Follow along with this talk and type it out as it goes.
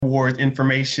Wars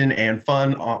information and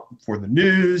fun for the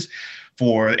news,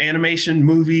 for animation,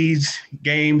 movies,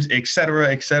 games, etc.,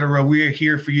 etc. We are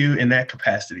here for you in that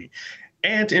capacity.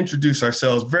 And to introduce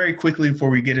ourselves very quickly before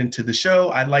we get into the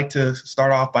show, I'd like to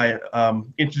start off by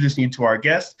introducing you to our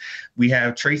guests. We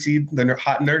have Tracy, the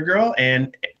hot nerd girl,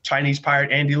 and Chinese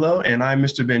pirate Andy Lowe, and I'm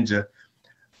Mr. Benja.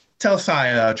 Tell us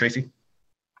hi, Tracy.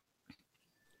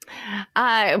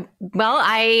 Well,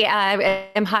 I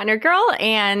am hot nerd girl,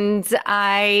 and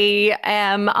I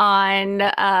am on.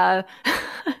 I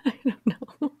don't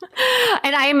know.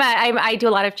 And I do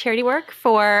a lot of charity work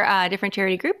for different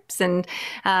charity groups and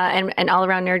all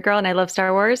around nerd girl, and I love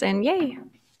Star Wars, and yay.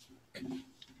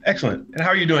 Excellent. And how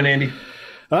are you doing, Andy?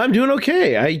 I'm doing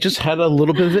okay. I just had a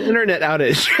little bit of an internet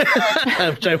outage,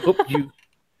 which I hope you.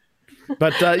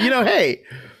 But hey,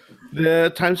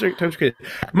 the times are good.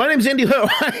 My name's Andy Lowe.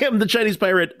 I am the Chinese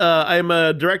pirate. I'm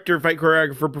a director, fight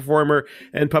choreographer, performer,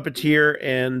 and puppeteer.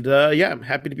 And I'm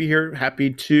happy to be here.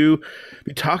 Happy to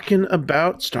be talking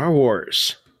about Star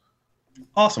Wars.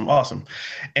 Awesome.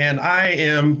 And I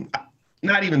am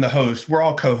not even the host. We're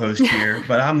all co-hosts here,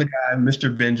 but I'm the guy,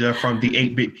 Mr. Benja from the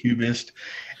 8-Bit Cubist,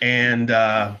 and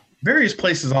various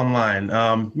places online.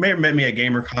 May have met me at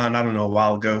GamerCon, I don't know, a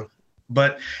while ago.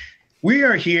 But we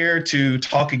are here to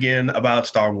talk again about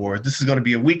Star Wars. This is going to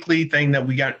be a weekly thing that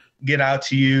we get out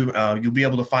to you. You'll be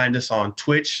able to find us on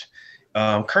Twitch.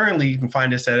 Currently, you can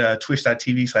find us at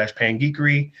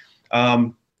twitch.tv/pangeekery.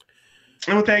 And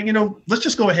with that, let's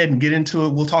just go ahead and get into it.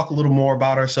 We'll talk a little more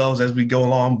about ourselves as we go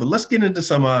along, but let's get into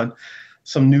some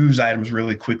news items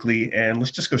really quickly, and let's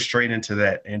just go straight into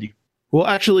that, Andy. Well,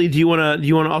 actually, do you want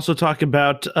to also talk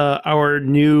about our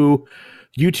new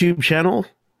YouTube channel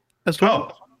as well?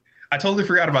 Oh, I totally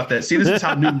forgot about that. See, this is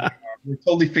how new we are. We're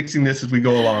totally fixing this as we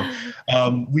go along.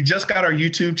 We just got our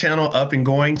YouTube channel up and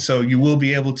going, so you will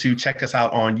be able to check us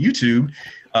out on YouTube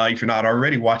if you're not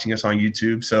already watching us on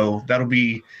YouTube. So that'll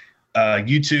be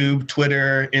YouTube,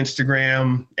 Twitter,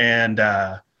 Instagram, and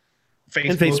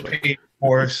Facebook, page, of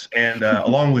course, and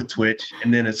along with Twitch.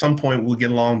 And then at some point, we'll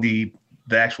get along the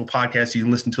actual podcast. You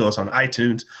can listen to us on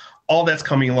iTunes. All that's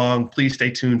coming along. Please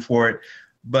stay tuned for it.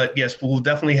 But yes, we'll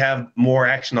definitely have more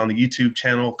action on the YouTube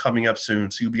channel coming up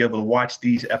soon. So you'll be able to watch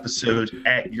these episodes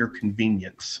at your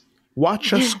convenience.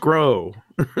 Watch us grow.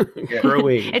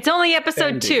 Growing. It's only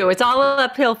episode 2. It's all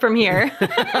uphill from here.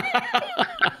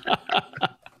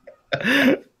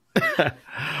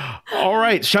 All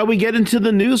right. Shall we get into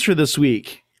the news for this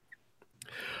week?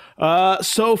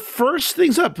 So first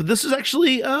things up, this is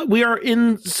actually, we are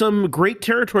in some great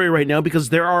territory right now because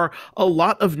there are a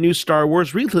lot of new Star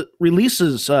Wars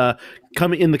releases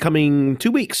coming in the coming 2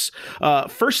 weeks.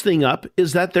 First thing up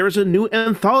is that there's a new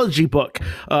anthology book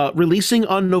releasing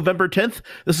on November 10th.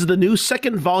 This is the new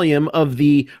second volume of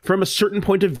the From a Certain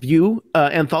Point of View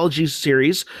anthology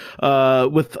series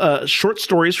with short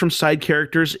stories from side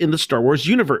characters in the Star Wars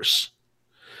universe.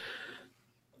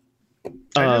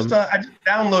 I just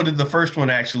downloaded the first one,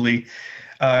 actually.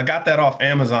 Got that off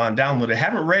Amazon, downloaded.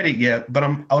 Haven't read it yet, but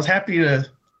I was happy to.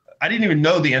 I didn't even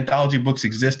know the anthology books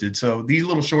existed, so these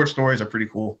little short stories are pretty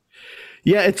cool.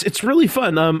 Yeah, it's really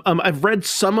fun. I've read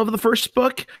some of the first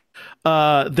book.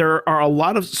 There are a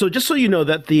lot of, so just so you know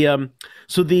that the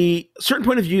Certain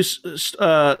Point of View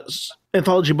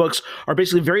anthology books are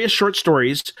basically various short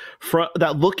stories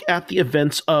that look at the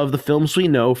events of the films we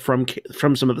know from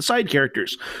some of the side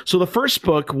characters. So the first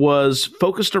book was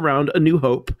focused around A New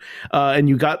Hope, and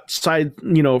you got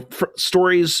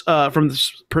stories from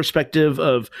the perspective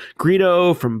of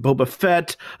Greedo, from Boba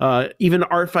Fett, even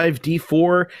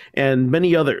R5D4, and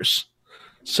many others.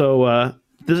 So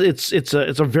it's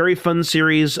a very fun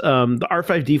series. The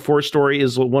R5D4 story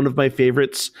is one of my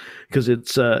favorites because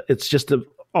it's just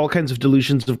all kinds of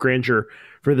delusions of grandeur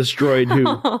for this droid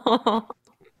who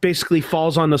basically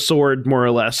falls on the sword more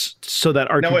or less so that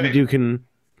R2-D2 can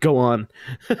go on.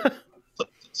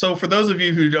 So for those of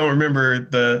you who don't remember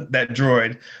that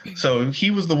droid, so he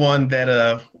was the one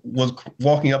that was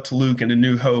walking up to Luke in A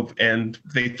New Hope, and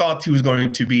they thought he was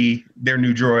going to be their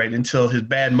new droid until his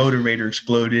bad motivator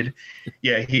exploded.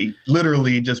 Yeah, he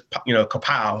literally just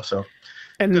kapow. So,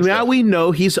 and now we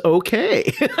know he's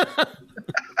okay.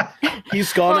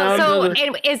 He's gone out. So,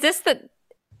 is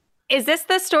this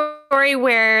the story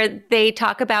where they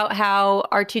talk about how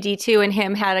R2-D2 and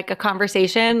him had a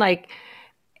conversation,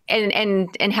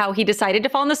 and how he decided to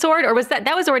fall on the sword, or was that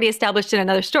was already established in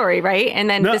another story, right? And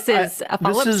then this is a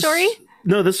follow-up story?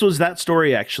 No, this was that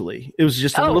story actually. It was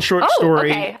just a little short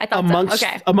story okay. I thought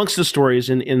amongst the stories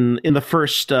in the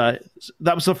first. That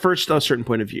was the first certain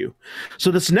point of view.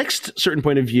 So this next certain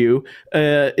point of view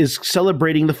is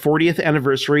celebrating the 40th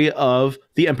anniversary of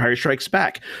The Empire Strikes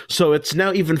Back. So it's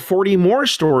now even 40 more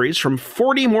stories from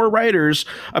 40 more writers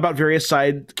about various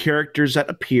side characters that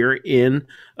appear in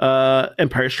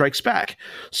Empire Strikes Back.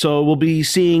 So we'll be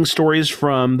seeing stories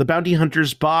from the bounty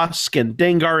hunters Bosk and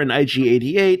Dengar and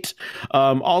IG-88.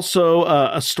 Also,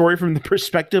 a story from the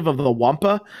perspective of the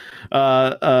Wampa,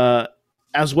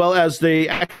 as well as they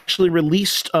actually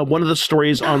released one of the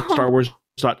stories on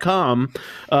StarWars.com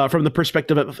from the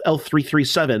perspective of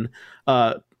L337,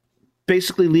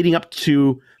 basically leading up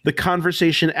to the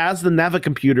conversation as the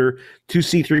Navicomputer to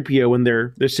C-3PO when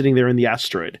they're sitting there in the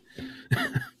asteroid.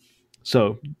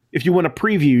 So if you want a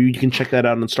preview, you can check that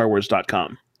out on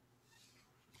StarWars.com.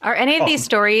 Are any of these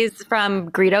stories from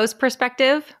Greedo's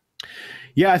perspective?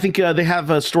 Yeah, I think they have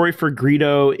a story for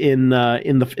Greedo in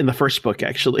the first book,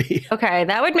 actually. Okay,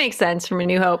 that would make sense from A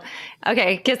New Hope.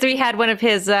 Okay, because we had one of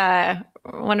his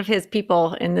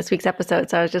people in this week's episode,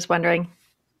 so I was just wondering.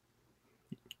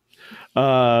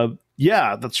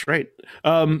 Yeah, that's right.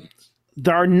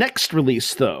 Our next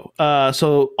release, though,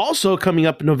 so also coming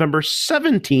up November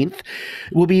 17th,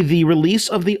 will be the release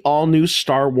of the all-new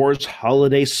Star Wars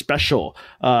Holiday Special.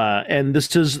 And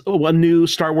this is a new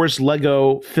Star Wars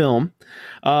Lego film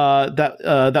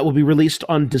that will be released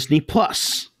on Disney+.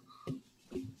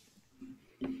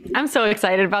 I'm so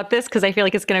excited about this because I feel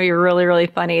like it's going to be really, really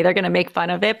funny. They're going to make fun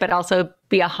of it, but also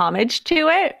be a homage to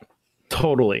it.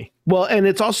 Totally. Well, and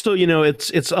it's also,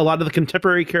 it's a lot of the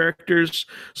contemporary characters.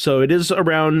 So it is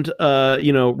around,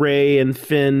 Rey and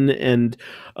Finn and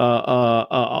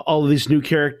all of these new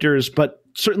characters, but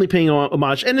certainly paying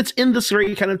homage. And it's in this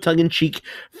very kind of tongue-in-cheek,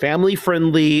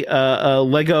 family-friendly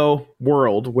Lego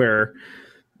world where,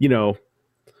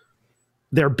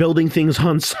 they're building things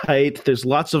on site. There's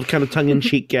lots of kind of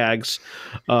tongue-in-cheek gags.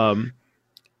 Yeah.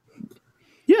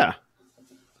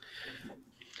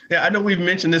 Yeah, I know we've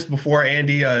mentioned this before,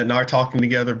 Andy and I are talking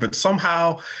together, but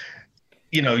somehow,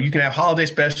 you can have holiday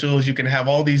specials, you can have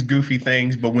all these goofy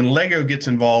things, but when Lego gets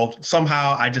involved,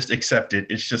 somehow I just accept it.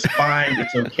 It's just fine.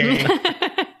 It's okay.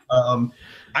 I'm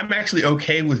actually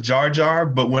okay with Jar Jar,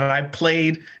 but when I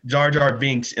played Jar Jar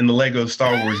Binks in the Lego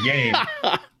Star Wars game,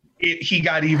 he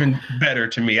got even better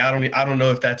to me. I don't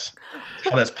know if that's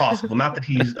how that's possible. Not that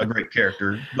he's a great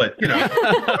character, but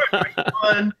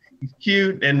fun. He's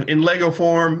cute, and in Lego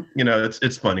form,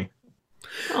 it's funny.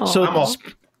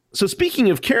 So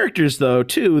speaking of characters, though,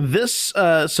 too, this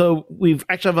so we've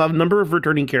actually have a number of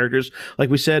returning characters. Like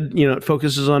we said, it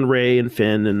focuses on Rey and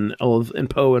Finn and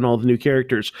Poe and all the new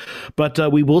characters. But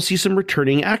we will see some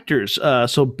returning actors.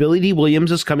 So Billy D.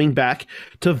 Williams is coming back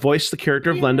to voice the character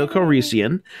of Lando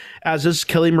Calrissian, as is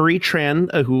Kelly Marie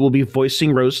Tran, who will be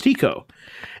voicing Rose Tico.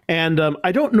 And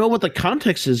I don't know what the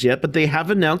context is yet, but they have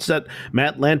announced that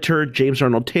Matt Lanter, James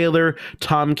Arnold Taylor,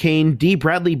 Tom Kane, D.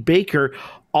 Bradley Baker,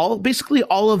 basically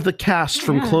all of the cast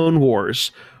from Clone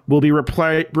Wars will be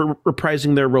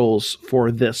reprising their roles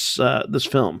for this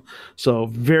film. So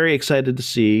very excited to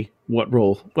see what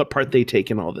part they take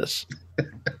in all this.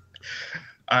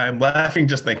 I'm laughing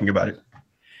just thinking about it.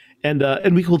 And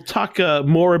we will talk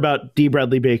more about D.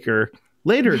 Bradley Baker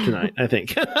later tonight, I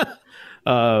think.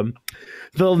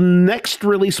 The next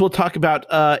release we'll talk about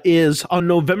is on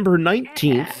November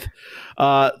 19th.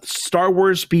 Star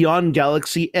Wars Beyond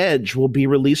Galaxy Edge will be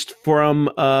released from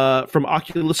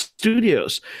Oculus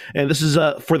Studios, and this is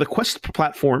for the Quest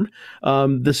platform.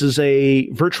 This is a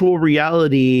virtual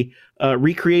reality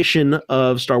recreation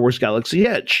of Star Wars Galaxy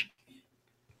Edge.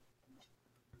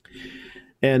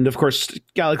 And of course,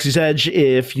 Galaxy's Edge,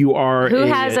 if you are who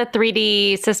has a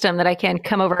 3D system that I can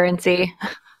come over and see.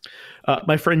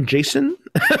 My friend Jason,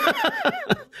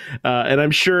 and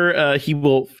I'm sure he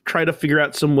will try to figure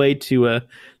out some way to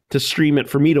stream it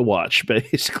for me to watch.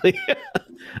 Basically,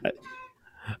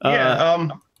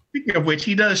 Speaking of which,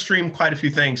 he does stream quite a few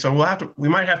things, so we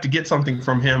might have to get something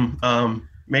from him.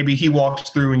 Maybe he walks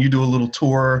through and you do a little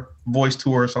voice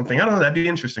tour or something. I don't know. That'd be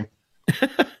interesting.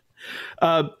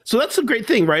 So that's a great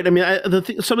thing, right? I mean,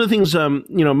 some of the things,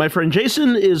 my friend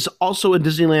Jason is also a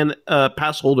Disneyland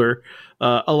pass holder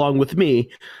along with me.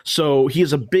 So he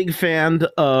is a big fan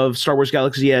of Star Wars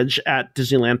Galaxy Edge at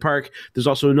Disneyland Park. There's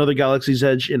also another Galaxy's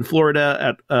Edge in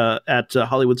Florida at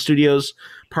Hollywood Studios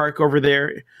Park over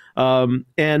there.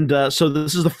 So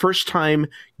this is the first time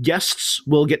guests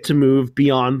will get to move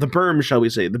beyond the berm, shall we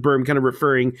say? The berm kind of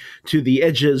referring to the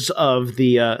edges of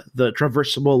the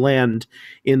traversable land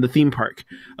in the theme park.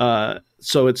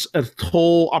 So it's a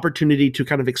whole opportunity to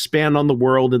kind of expand on the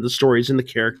world and the stories and the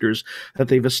characters that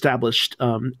they've established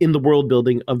in the world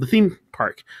building of the theme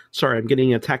park. Sorry, I'm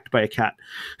getting attacked by a cat.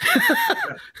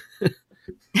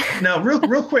 Now,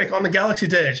 real quick on the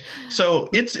Galaxy's Edge. So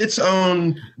it's its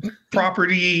own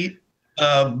property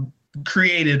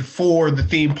created for the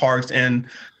theme parks, and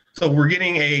so we're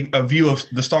getting a view of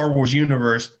the Star Wars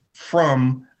universe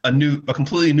from a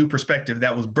completely new perspective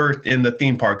that was birthed in the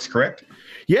theme parks. Correct?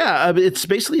 Yeah,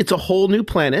 it's a whole new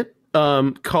planet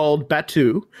called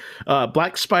Batuu.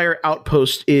 Black Spire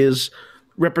Outpost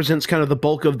represents kind of the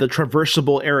bulk of the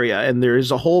traversable area, and there is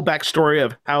a whole backstory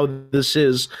of how this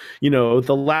is,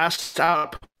 the last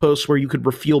outpost where you could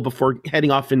refuel before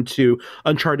heading off into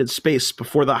uncharted space,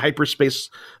 before the hyperspace,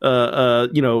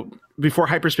 before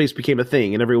hyperspace became a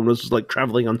thing and everyone was like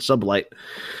traveling on sublight.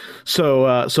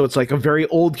 So it's like a very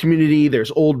old community.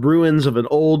 There's old ruins of an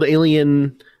old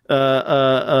alien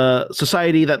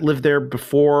society that lived there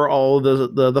before all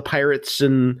the pirates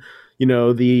and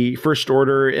the First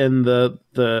Order and the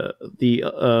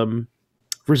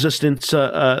Resistance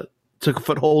took a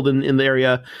foothold in the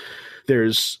area.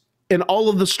 And all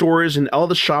of the stores and all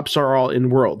the shops are all in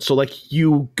world. So like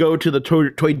you go to the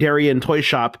Toydarian toy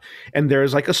shop and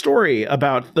there's like a story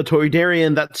about the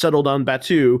Toydarian that settled on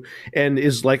Batuu and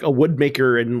is like a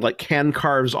woodmaker and like hand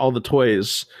carves all the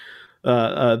toys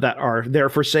that are there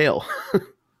for sale.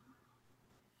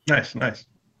 Nice.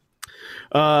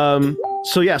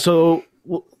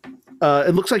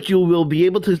 It looks like you will be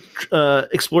able to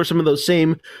explore some of those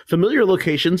same familiar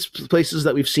locations, places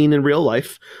that we've seen in real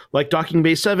life, like Docking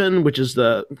Bay 7, which is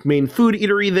the main food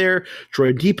eatery there,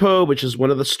 Droid Depot, which is one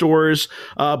of the stores,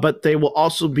 but they will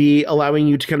also be allowing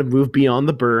you to kind of move beyond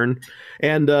the burn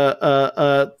and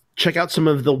check out some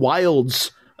of the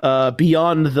wilds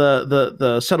beyond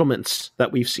the settlements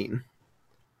that we've seen.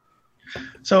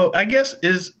 So I guess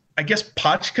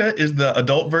Pachka is the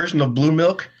adult version of Blue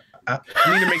Milk. I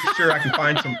need to make sure I can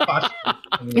find some Pachka.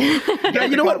 Yeah,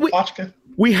 you know what? Pachka?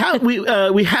 We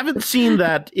haven't seen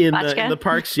that in the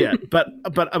parks yet, but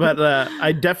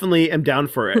I definitely am down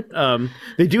for it.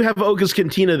 They do have Oga's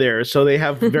Cantina there, so they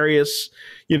have various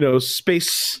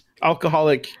space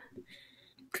alcoholic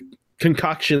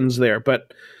concoctions there,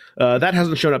 but that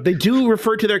hasn't shown up. They do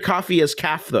refer to their coffee as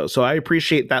CAF though, so I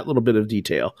appreciate that little bit of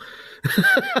detail.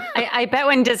 I bet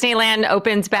when Disneyland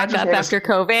opens back up after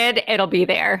COVID, it'll be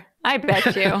there. I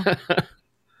bet you.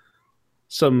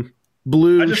 Some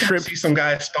blue I just shrimp. See some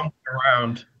guy stumbling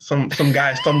around, some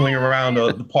guy stumbling around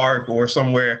the park or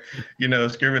somewhere,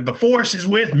 screaming, "The Force is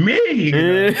with me!"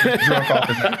 Drunk off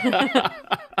his head.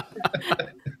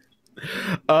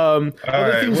 Other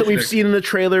things that we've seen in the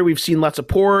trailer, we've seen lots of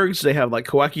porgs. They have like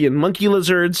Kowakian monkey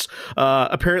lizards.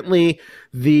 Apparently,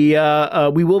 we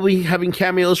will be having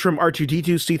cameos from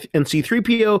R2-D2 and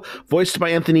C-3PO, voiced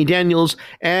by Anthony Daniels,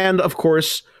 and of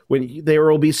course, there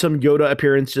will be some Yoda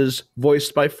appearances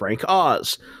voiced by Frank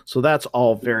Oz. So that's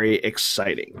all very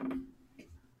exciting.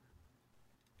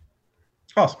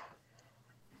 Awesome.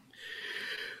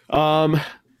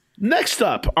 Next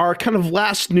up, our kind of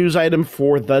last news item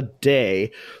for the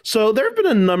day. So there have been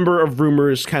a number of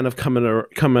rumors kind of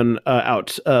coming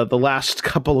out the last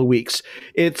couple of weeks.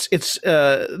 This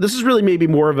is really maybe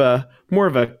more of a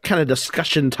kind of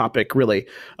discussion topic, really,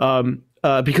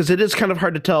 because it is kind of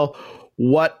hard to tell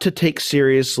what to take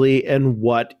seriously and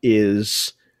what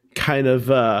is kind of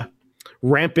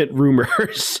rampant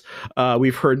rumors.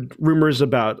 We've heard rumors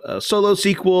about a Solo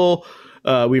sequel.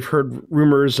 We've heard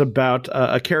rumors about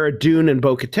a Cara Dune and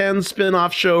Bo-Katan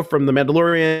spinoff show from The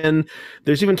Mandalorian.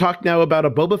 There's even talk now about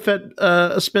a Boba Fett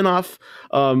spinoff.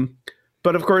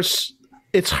 But of course,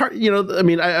 it's hard.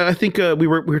 I think we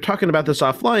were talking about this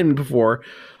offline before.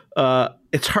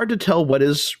 It's hard to tell what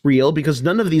is real because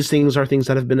none of these things are things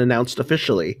that have been announced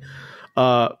officially.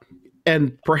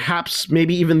 And perhaps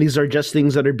maybe even these are just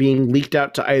things that are being leaked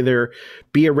out to either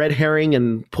be a red herring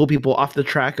and pull people off the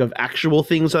track of actual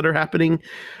things that are happening,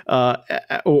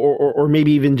 or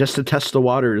maybe even just to test the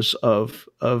waters of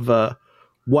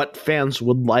what fans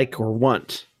would like or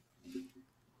want.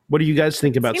 What do you guys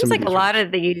think about some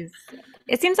of these?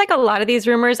 It seems like a lot of these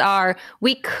rumors are,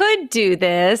 we could do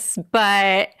this,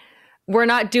 but we're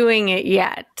not doing it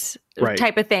yet, right,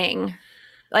 type of thing.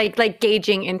 Like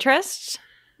gauging interest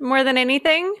more than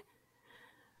anything.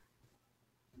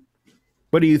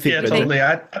 What do you think? Yeah, totally.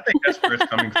 I think that's where it's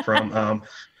coming from.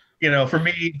 For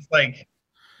me, it's like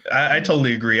I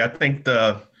totally agree. I think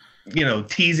the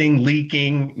teasing,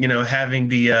 leaking, having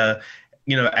the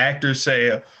actors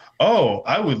say, "Oh,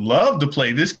 I would love to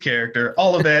play this character."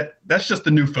 All of that. That's just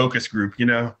the new focus group.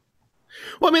 Well,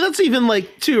 I mean, that's even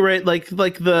too, right? Like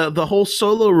the whole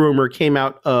Solo rumor came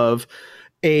out of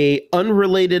a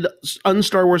unrelated,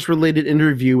 un-Star Wars related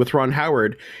interview with Ron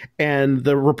Howard, and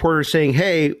the reporter saying,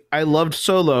 "Hey, I loved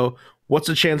Solo. What's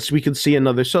the chance we could see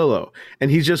another Solo?"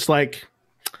 And he's just like,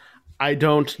 "I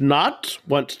don't not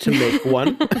want to make one."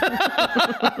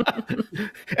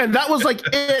 And that was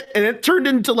it. And it turned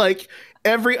into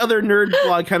every other nerd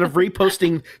blog kind of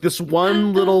reposting this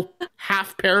one little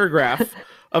half paragraph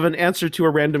of an answer to a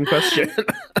random question.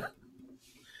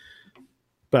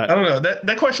 But I don't know.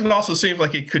 That question also seems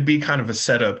like it could be kind of a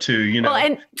setup too, Well,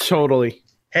 and totally.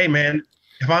 Hey man,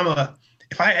 if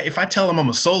I tell him I'm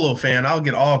a Solo fan, I'll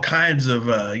get all kinds of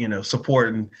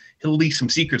support, and he'll leak some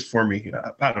secrets for me.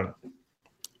 I don't know.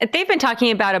 they've been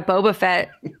talking about a Boba Fett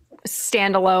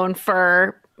standalone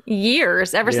for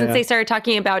years, ever since they started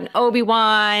talking about an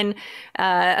Obi-Wan,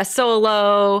 a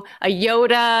Solo, a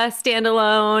Yoda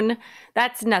standalone.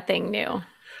 That's nothing new.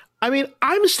 I mean,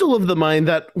 I'm still of the mind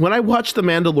that when I watch The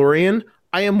Mandalorian,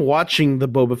 I am watching the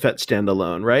Boba Fett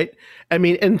standalone, right? I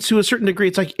mean, and to a certain degree,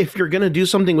 it's like, if you're going to do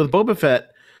something with Boba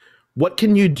Fett, what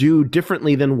can you do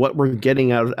differently than what we're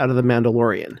getting out of The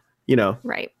Mandalorian,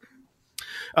 Right.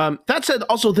 That said,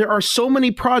 also, there are so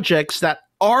many projects that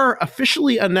are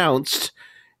officially announced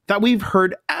that we've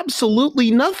heard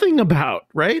absolutely nothing about,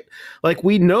 right? Like,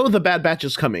 we know The Bad Batch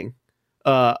is coming.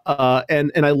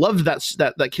 And I loved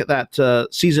that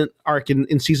season arc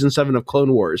in season 7 of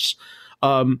Clone Wars.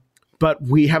 But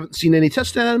we haven't seen any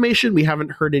test animation. We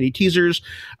haven't heard any teasers.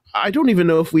 I don't even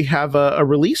know if we have a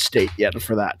release date yet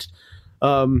for that.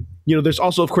 There's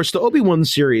also, of course, the Obi-Wan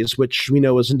series, which we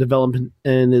know is in development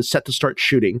and is set to start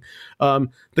shooting.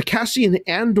 The Cassian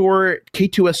Andor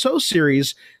K2SO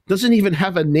series doesn't even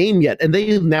have a name yet, and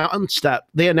they announced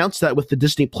that with the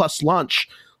Disney Plus launch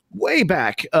way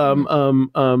back,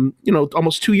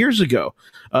 almost 2 years ago.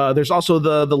 There's also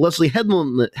the Leslie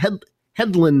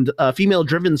Headland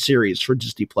female-driven series for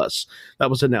Disney Plus that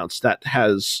was announced that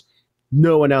has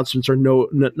no announcements or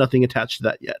nothing attached to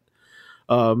that yet.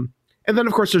 And then,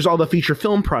 of course, there's all the feature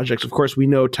film projects. Of course, we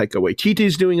know Taika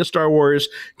Waititi's doing a Star Wars.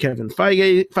 Kevin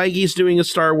Feige's doing a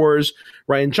Star Wars.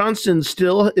 Rian Johnson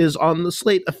still is on the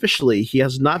slate officially. He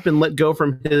has not been let go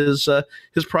from his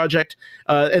project.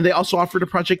 And they also offered a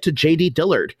project to J.D.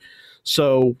 Dillard.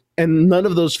 So, and none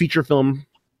of those feature film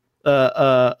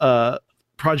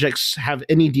projects have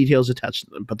any details attached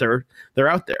to them, but they're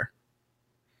out there.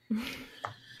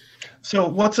 So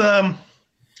what's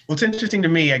interesting to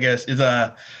me, I guess, is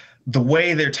the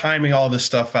way they're timing all this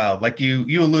stuff out. Like you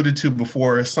alluded to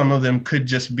before, some of them could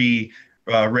just be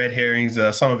red herrings.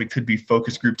 Some of it could be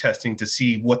focus group testing to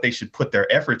see what they should put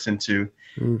their efforts into.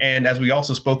 And as we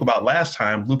also spoke about last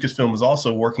time, Lucasfilm is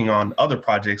also working on other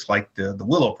projects like the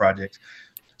Willow project.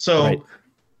 So right.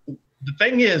 The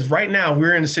thing is, right now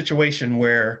we're in a situation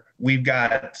where we've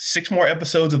got 6 more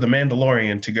episodes of The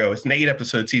Mandalorian to go. It's an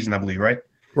 8-episode season, I believe, right?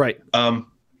 Right.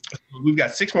 We've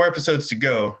got 6 more episodes to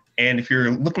go. And if you're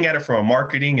looking at it from a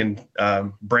marketing and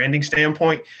branding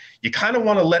standpoint, you kind of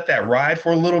want to let that ride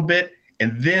for a little bit.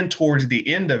 And then towards the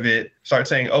end of it, start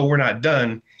saying, "Oh, we're not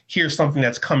done. Here's something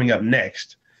that's coming up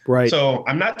next." Right. So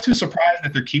I'm not too surprised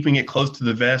that they're keeping it close to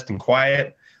the vest and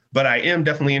quiet. But I am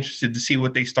definitely interested to see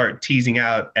what they start teasing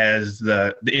out as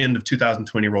the end of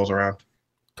 2020 rolls around.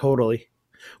 Totally.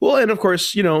 Well, and of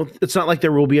course, it's not like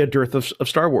there will be a dearth of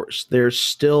Star Wars. There's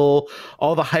still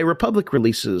all the High Republic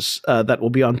releases that will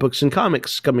be on books and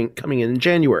comics coming in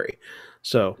January.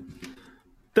 So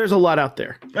there's a lot out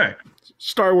there. All right.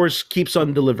 Star Wars keeps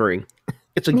on delivering.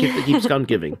 It's a gift that keeps on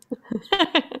giving.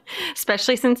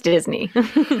 Especially since Disney.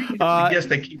 Yes,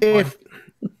 they keep on.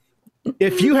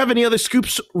 If you have any other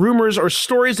scoops, rumors, or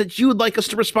stories that you would like us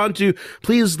to respond to,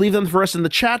 please leave them for us in the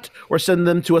chat or send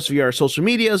them to us via our social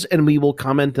medias, and we will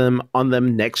comment on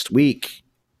them next week.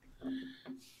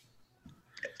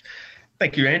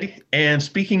 Thank you, Andy. And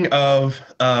speaking of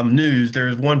news,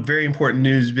 there's one very important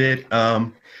news bit.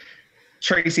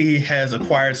 Tracy has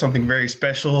acquired something very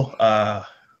special.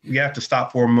 We have to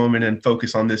stop for a moment and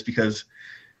focus on this because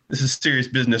this is serious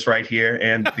business right here.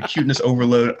 And the cuteness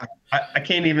overload, I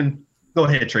can't even... Go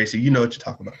ahead, Tracy. You know what you're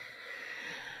talking about.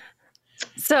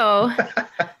 So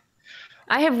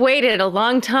I have waited a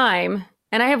long time,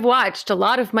 and I have watched a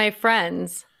lot of my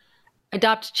friends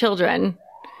adopt children.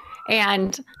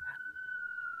 And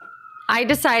I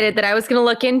decided that I was going to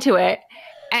look into it.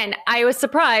 And I was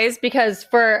surprised because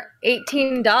for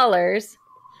 $18,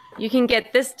 you can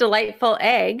get this delightful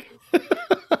egg.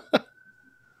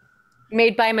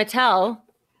 made by Mattel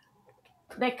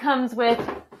that comes with.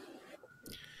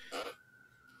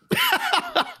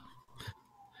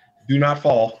 Do not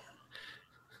fall.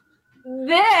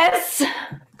 This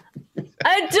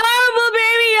adorable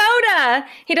baby Yoda.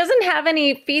 He doesn't have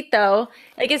any feet though.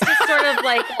 Like it's just sort of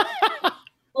like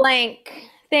blank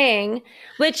thing.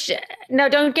 Which no,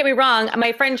 don't get me wrong.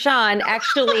 My friend Sean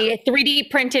actually 3D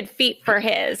printed feet for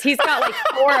his. He's got like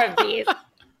 4 of these.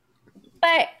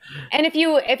 But and if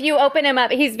you open him up,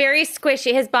 he's very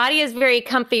squishy. His body is very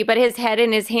comfy, but his head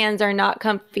and his hands are not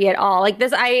comfy at all. Like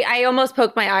this, I almost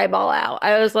poked my eyeball out.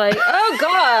 I was like, oh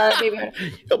God, baby.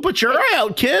 Put your eye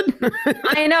out, kid.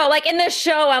 I know. Like in this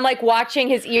show, I'm like watching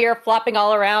his ear flopping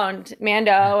all around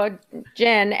Mando,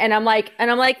 Jin, and I'm like,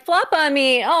 flop on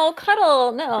me. Oh,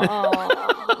 cuddle. No.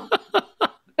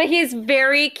 But he's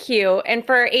very cute. And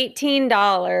for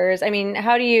 $18, I mean,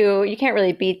 you can't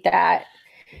really beat that.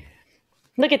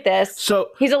 Look at this. So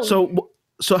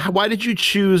why did you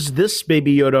choose this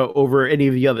Baby Yoda over any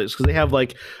of the others? Because they have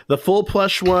like the full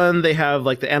plush one, they have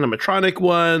like the animatronic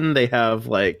one, they have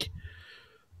like.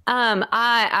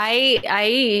 I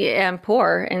am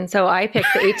poor, and so I picked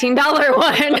the $18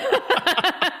 one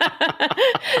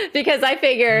because I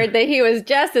figured that he was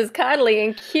just as cuddly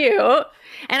and cute.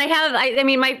 And I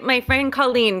mean, my friend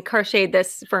Colleen crocheted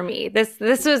this for me. This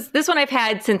one I've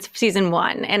had since season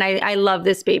 1, and I love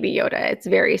this Baby Yoda. It's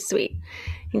very sweet.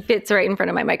 It fits right in front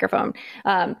of my microphone.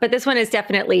 But this one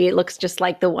looks just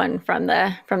like the one from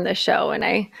the show, and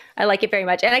I like it very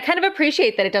much. And I kind of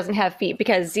appreciate that it doesn't have feet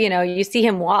because you see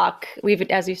him walk. We've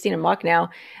seen him walk now,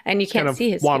 and you can't kind of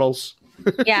see his waddles.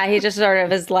 Yeah, he just sort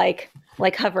of is like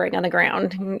hovering on the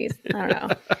ground. I don't know.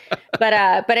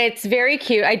 But it's very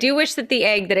cute. I do wish that the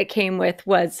egg that it came with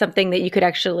was something that you could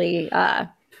actually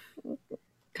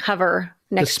hover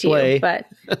next display. to you, but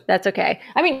that's okay.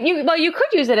 I mean, you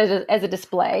could use it as a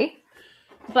display,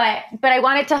 but I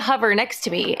want it to hover next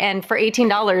to me, and for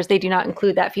 $18, they do not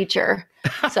include that feature.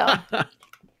 So,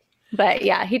 but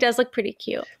yeah, he does look pretty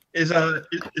cute. Is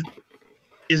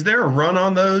there a run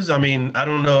on those? I mean, I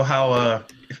don't know how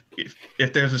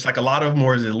if there's just like a lot of them,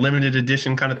 or is it a limited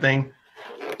edition kind of thing?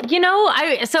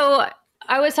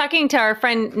 I was talking to our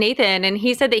friend Nathan, and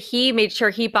he said that he made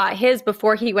sure he bought his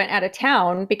before he went out of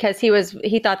town because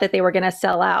he thought that they were going to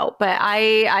sell out. But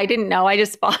I didn't know. I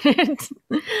just bought it.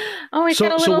 Oh, he's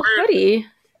got a little hoodie.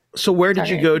 So where did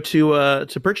you go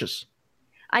to purchase?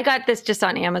 I got this just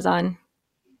on Amazon.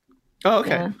 Oh, okay.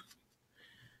 Yeah.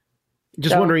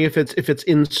 Just wondering if it's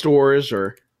in stores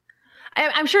or.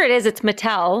 I'm sure it is. It's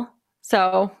Mattel,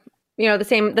 so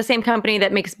the same company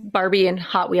that makes Barbie and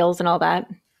Hot Wheels and all that.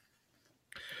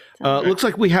 Looks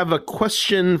like we have a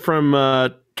question from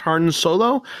Tarn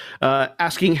Solo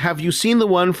asking, have you seen the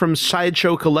one from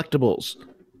Sideshow Collectibles?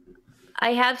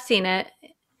 I have seen it.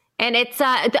 And it's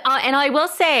and I will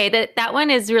say that one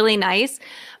is really nice,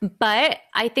 but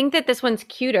I think that this one's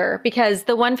cuter because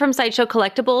the one from Sideshow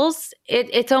Collectibles,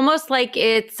 it's almost like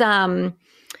it's the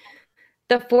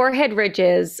forehead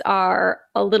ridges are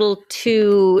a little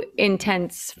too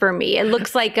intense for me. It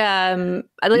looks like Baby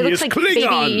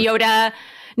Yoda.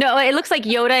 No, it looks like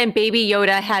Yoda and Baby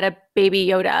Yoda had a Baby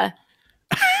Yoda.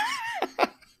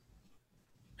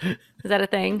 Is that a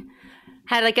thing?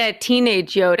 Had like a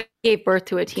teenage Yoda. Gave birth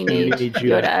to a teenage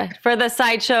Yoda for the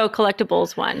Sideshow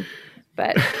Collectibles one.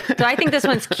 But so I think this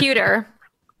one's cuter.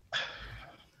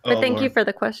 But thank you for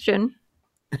the question.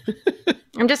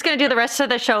 I'm just going to do the rest of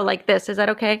the show like this. Is that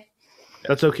okay?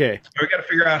 That's okay. We got to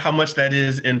figure out how much that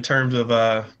is in terms of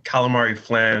calamari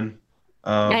flan.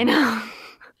 I know.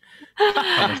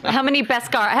 How many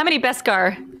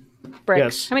Beskar bricks?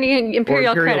 Yes. How many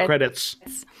Imperial credits?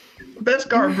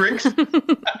 Beskar bricks.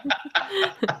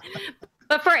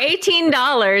 But for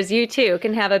 $18, you too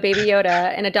can have a Baby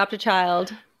Yoda and adopt a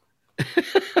child.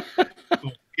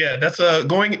 Yeah, that's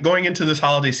going into this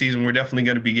holiday season. We're definitely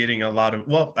going to be getting a lot of.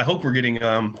 Well, I hope we're getting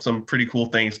some pretty cool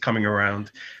things coming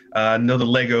around. I know the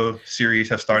Lego series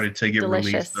have started to get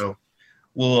released, so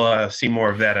we'll see more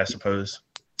of that, I suppose.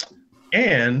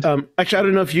 And actually, I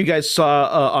don't know if you guys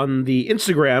saw on the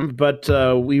Instagram, but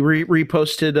we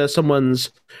reposted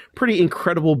someone's pretty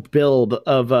incredible build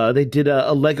of. They did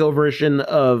a Lego version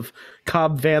of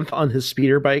Cobb Vanth on his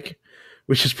speeder bike,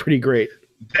 which is pretty great.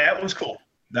 That was cool.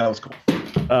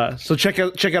 So check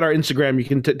out our Instagram. You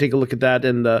can take a look at that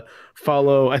and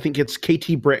follow. I think it's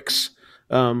KT Bricks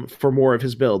for more of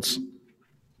his builds.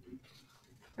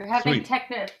 We're having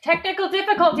technical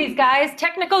difficulties, guys.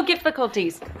 Technical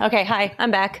difficulties. Okay, hi,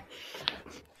 I'm back.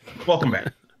 Welcome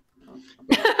back.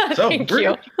 So we're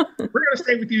going to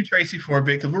stay with you, Tracy, for a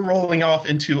bit because we're rolling off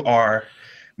into our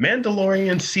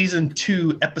Mandalorian Season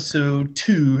 2, Episode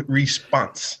 2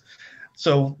 Response.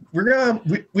 So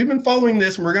we've been following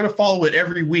this, and we're gonna follow it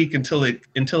every week until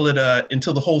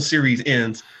the whole series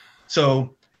ends.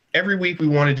 So every week we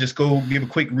want to just go give a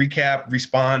quick recap,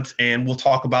 response, and we'll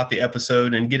talk about the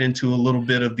episode and get into a little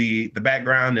bit of the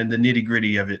background and the nitty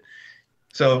gritty of it.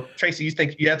 So Tracy, you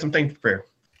think you had something prepared?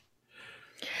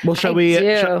 Well, shall we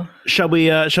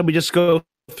just go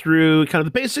through kind of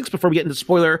the basics before we get into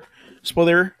spoiler?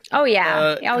 Oh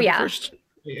yeah. First?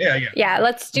 Yeah,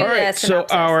 let's do All right, this. So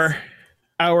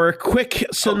our quick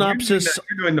synopsis.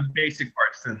 You're doing the basic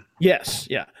parts then. Yes,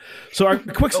 yeah. So our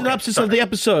quick synopsis of the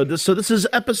episode. So this is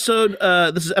episode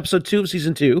 2 of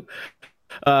season 2,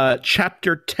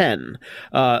 chapter 10,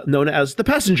 known as The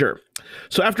Passenger.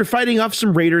 So after fighting off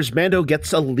some raiders, Mando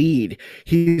gets a lead.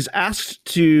 He's asked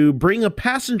to bring a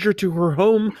passenger to her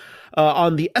home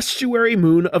on the estuary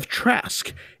moon of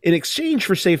Trask. In exchange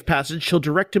for safe passage, she'll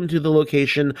direct him to the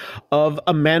location of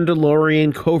a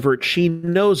Mandalorian covert she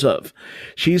knows of.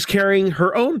 She's carrying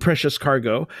her own precious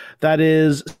cargo that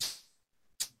is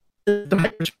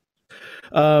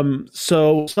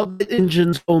so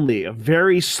engines only, a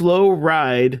very slow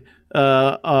ride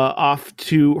off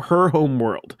to her home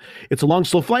world. It's a long,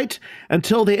 slow flight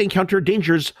until they encounter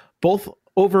dangers both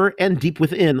over and deep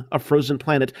within a frozen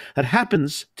planet that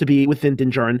happens to be within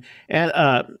Din Djarin. And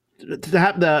I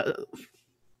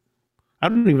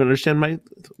don't even understand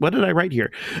what did I write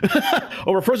here?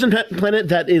 Over a frozen planet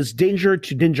that is danger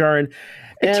to Din Djarin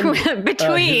and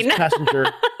between his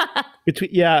passenger.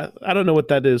 Yeah, I don't know what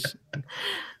that is.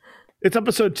 It's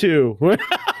episode 2.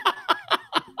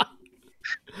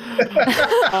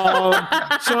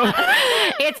 So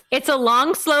it's a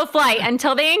long, slow flight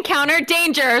until they encounter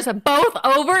dangers both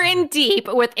over and deep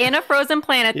within a frozen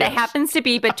planet that happens to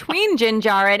be between Din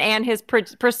Djarin and his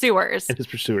pursuers.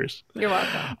 You're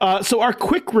welcome. So our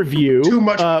quick review, Too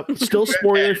much. Still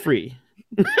spoiler free.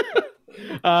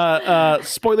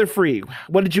 Spoiler free.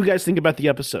 What did you guys think about the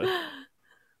episode?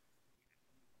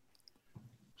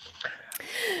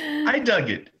 I dug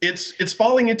it. It's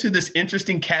falling into this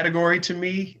interesting category to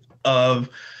me of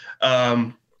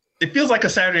it feels like a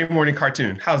Saturday morning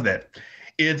cartoon. How's that?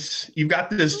 You've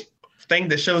got this thing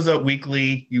that shows up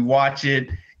weekly. You watch it.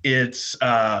 It's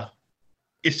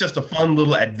just a fun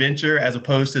little adventure as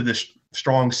opposed to the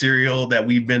strong serial that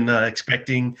we've been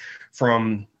expecting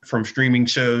from streaming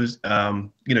shows.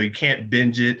 You can't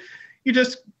binge it. You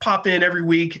just pop in every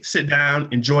week, sit down,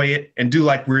 enjoy it, and do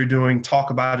like we're doing, talk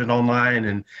about it online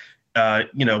and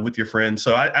with your friends.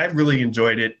 So I really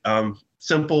enjoyed it.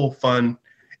 Simple, fun.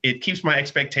 It keeps my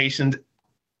expectations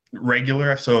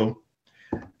regular. So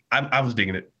I was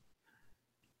digging it.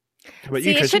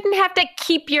 See, it shouldn't have to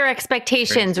keep your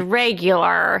expectations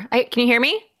regular. Can you hear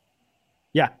me?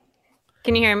 Yeah.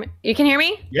 Can you hear me? You can hear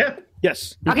me? Yeah.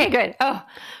 Yes. Okay, good. Oh,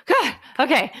 good.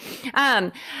 Okay.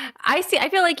 I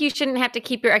feel like you shouldn't have to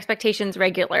keep your expectations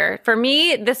regular. For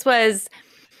me, this was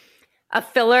a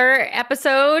filler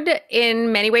episode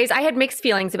in many ways. I had mixed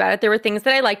feelings about it. There were things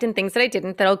that I liked and things that I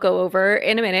didn't that I'll go over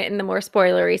in a minute in the more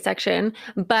spoilery section.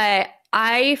 But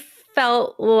I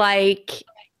felt like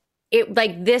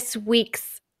this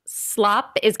week's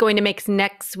slop is going to make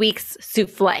next week's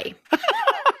souffle.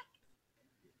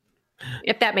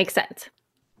 If that makes sense.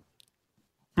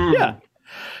 Yeah.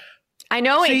 I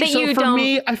know that you don't. For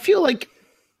me, I feel like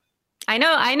I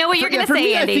know what you're going to say,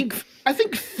 me, Andy. I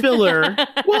think filler.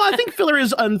 Well, I think filler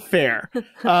is unfair.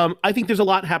 I think there's a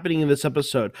lot happening in this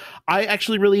episode. I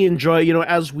actually really enjoy,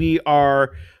 as we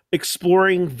are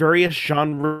exploring various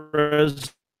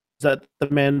genres that The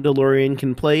Mandalorian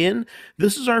can play in.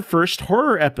 This is our first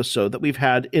horror episode that we've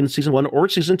had in season 1 or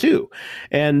season 2.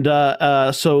 And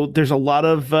so there's a lot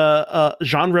of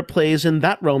genre plays in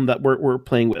that realm that we're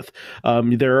playing with.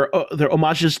 There are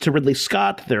homages to Ridley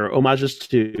Scott. There are homages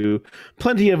to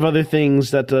plenty of other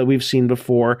things that we've seen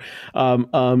before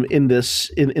in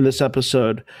this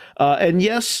episode. And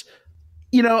yes,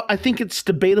 I think it's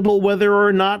debatable whether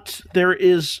or not there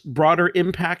is broader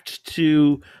impact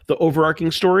to the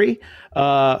overarching story.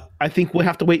 I think we'll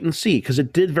have to wait and see, because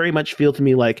it did very much feel to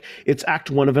me like it's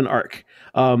act 1 of an arc.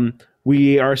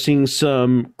 We are seeing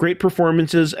some great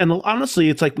performances, and honestly,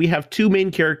 it's like we have 2 main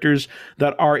characters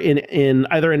that are in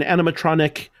either an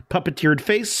animatronic puppeteered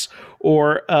face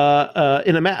or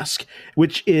in a mask,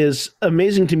 which is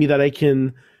amazing to me that I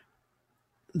can...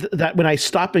 that when I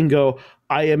stop and go,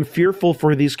 I am fearful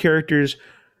for these characters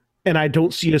and I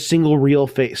don't see a single real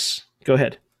face. Go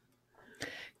ahead.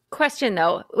 Question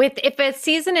though, if a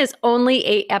season is only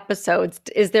 8 episodes,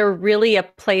 is there really a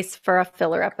place for a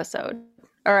filler episode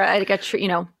or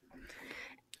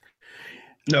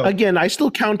No. Again, I still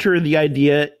counter the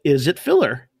idea, is it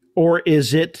filler or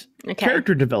is it Okay.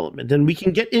 character development? And we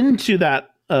can get into that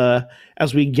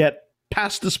as we get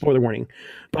past the spoiler warning.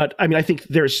 But I mean, I think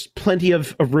there's plenty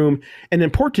of room and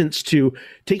importance to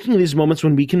taking these moments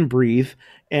when we can breathe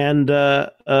and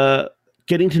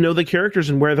getting to know the characters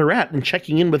and where they're at and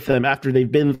checking in with them after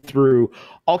they've been through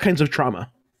all kinds of trauma.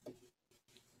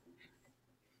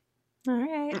 All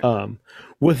right.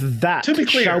 With that, To be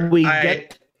clear, shall we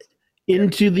get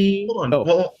into the... Hold on. Oh.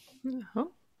 Well, Uh-huh.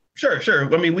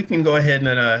 sure. I mean, we can go ahead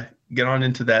and get on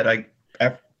into that.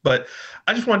 But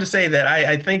I just wanted to say that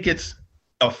I think it's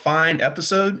a fine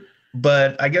episode.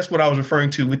 But I guess what I was referring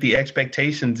to with the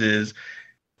expectations is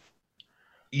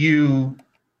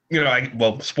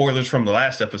spoilers from the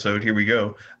last episode. Here we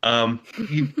go.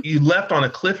 You left on a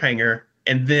cliffhanger,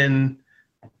 and then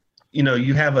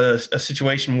you have a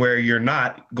situation where you're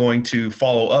not going to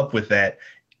follow up with that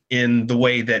in the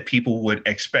way that people would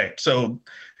expect. So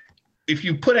if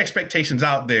you put expectations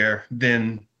out there,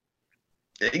 then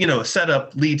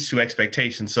setup leads to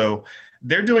expectations. So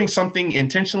they're doing something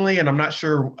intentionally, and I'm not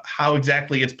sure how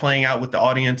exactly it's playing out with the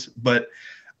audience, but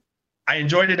I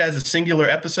enjoyed it as a singular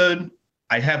episode.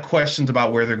 I have questions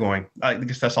about where they're going. I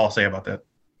guess that's all I'll say about that.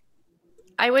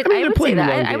 I would they're say playing the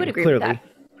that. long I would game, agree clearly. with that.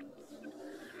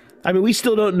 I mean, we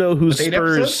still don't know who With 8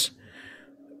 Spurs.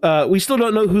 We still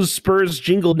don't know who Spurs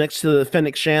jingled next to the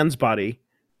Fennec Shan's body.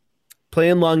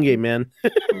 Playing long game, man.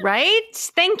 Right?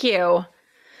 Thank you.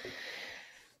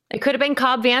 It could have been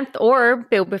Cobb Vanth or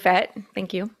Boba Fett.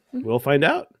 Thank you. We'll find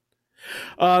out.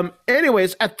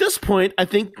 Anyways, at this point, I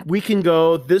think we can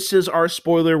go. This is our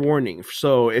spoiler warning.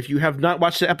 So if you have not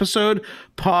watched the episode,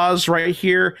 pause right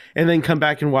here and then come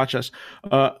back and watch us.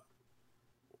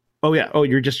 Oh, yeah. Oh,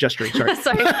 you're just gesturing. Sorry.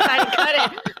 Sorry, I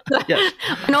cut it. Yes.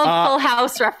 An old Full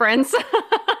House reference.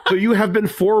 So you have been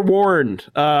forewarned.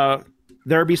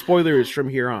 There'll be spoilers from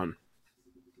here on.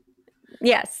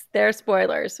 Yes, they're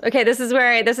spoilers. Okay, this is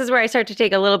where I start to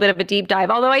take a little bit of a deep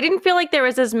dive. Although I didn't feel like there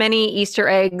was as many Easter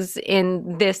eggs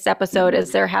in this episode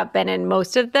as there have been in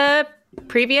most of the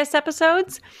previous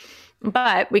episodes,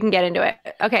 but we can get into it.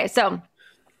 Okay, so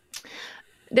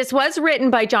this was written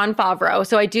by Jon Favreau,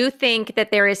 so I do think that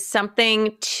there is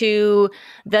something to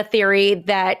the theory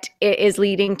that it is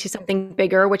leading to something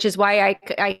bigger, which is why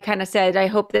I kind of said I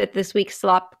hope that this week's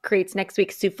slop creates next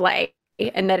week's souffle,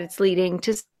 and that it's leading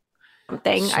to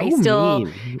something. So I still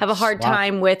mean. have a hard Slop.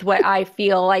 time with what I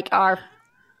feel like are.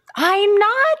 I'm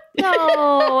not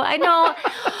though. I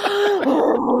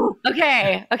know.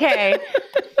 Okay.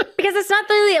 Because it's not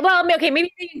the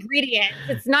maybe the ingredients.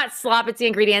 It's not slop, it's the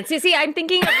ingredients. You see, I'm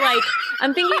thinking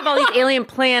of all these alien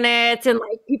planets and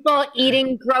like people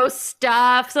eating gross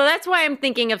stuff. So that's why I'm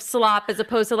thinking of slop as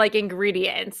opposed to like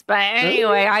ingredients. But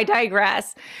anyway, I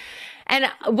digress. And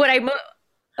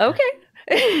okay.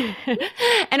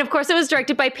 And of course, it was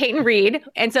directed by Peyton Reed.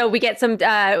 And so we get some,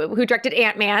 who directed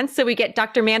Ant-Man. So we get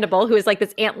Dr. Mandible, who is like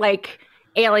this ant-like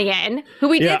alien, who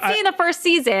we did see in the first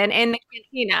season in the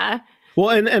cantina. Well,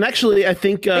 and actually, I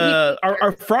think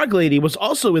our frog lady was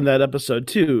also in that episode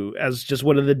too, as just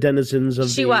one of the denizens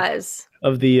of the Mos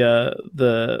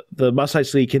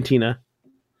Eisley cantina.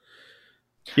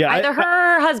 Yeah, either her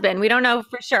or her husband. We don't know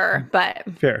for sure, but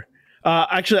fair.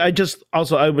 Actually, I just want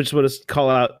to call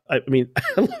out. I mean,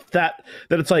 I love that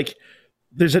it's like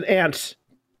there's an ant.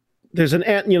 There's an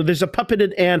ant. There's a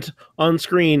puppeted ant on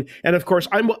screen, and of course,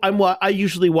 I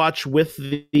usually watch with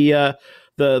the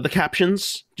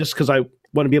captions just because I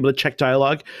want to be able to check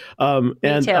dialogue. And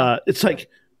it's like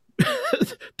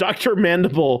Dr.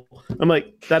 Mandible. I'm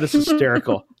like, that is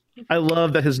hysterical. I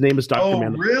love that his name is Dr.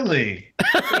 Mandible. Oh, really?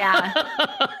 Yeah.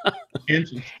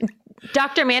 Interesting.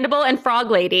 Dr. Mandible and Frog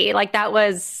Lady, like that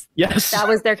was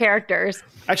their characters.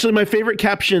 Actually, my favorite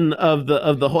caption of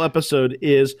the whole episode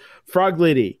is Frog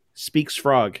Lady speaks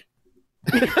frog.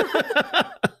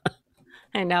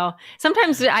 I know.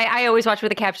 Sometimes I always watch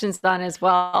with the captions on as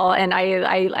well, and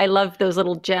I love those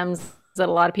little gems that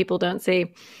a lot of people don't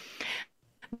see.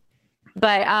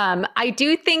 But I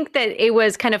do think that it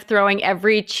was kind of throwing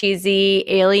every cheesy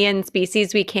alien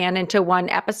species we can into one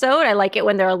episode. I like it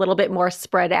when they're a little bit more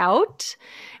spread out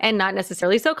and not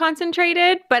necessarily so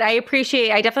concentrated. But I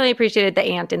definitely appreciated the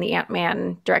ant in the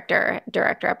Ant-Man director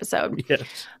episode.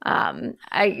 Yes.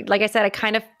 Like I said, I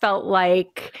kind of felt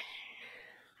like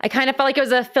it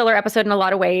was a filler episode in a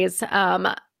lot of ways.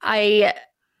 I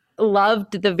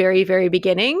loved the very, very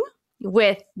beginning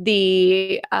with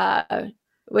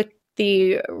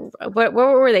what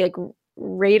were they, like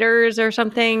Raiders or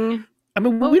something? I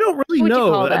mean, we don't really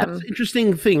know. That's them? an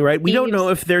interesting thing, right? We don't know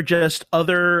if they're just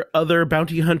other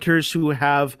bounty hunters who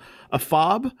have a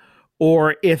fob,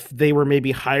 or if they were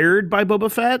maybe hired by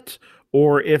Boba Fett,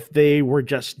 or if they were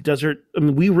just desert. I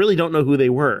mean, we really don't know who they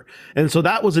were. And so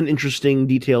that was an interesting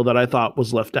detail that I thought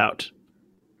was left out.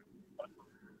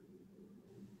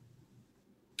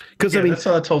 Because I mean, that's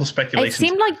total speculation. It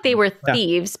seemed like they were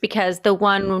thieves because the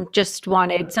one just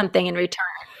wanted something in return.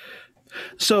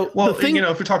 So, well, the thing,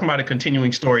 if we're talking about a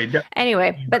continuing story,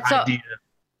 anyway, but so idea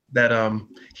that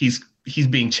he's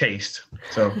being chased.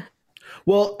 So,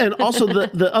 well, and also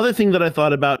the other thing that I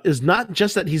thought about is not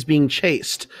just that he's being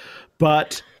chased,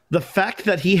 but the fact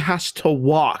that he has to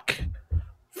walk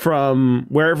from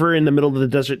wherever in the middle of the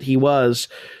desert he was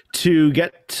to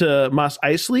get to Mos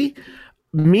Eisley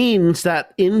means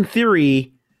that, in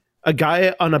theory, a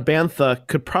guy on a bantha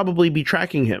could probably be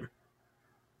tracking him.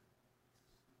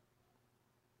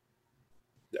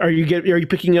 Are you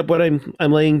picking up what I'm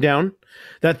laying down?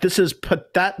 That this is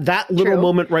that little True.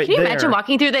 moment right there. Can you imagine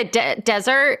walking through the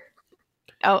desert?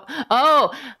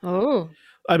 Oh!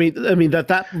 I mean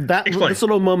that this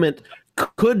little moment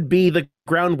could be the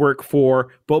groundwork for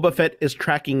Boba Fett is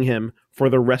tracking him for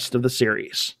the rest of the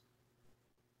series.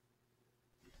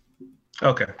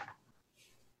 Okay.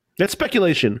 That's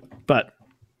speculation, but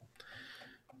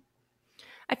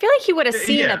I feel like he would have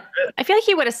seen I feel like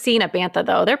he would have seen a bantha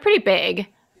though. They're pretty big.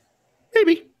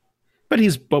 maybe. But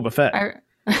he's Boba Fett,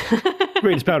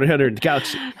 greatest bounty hunter in the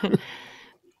galaxy.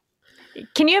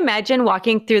 Can you imagine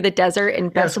walking through the desert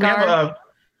in Beskar?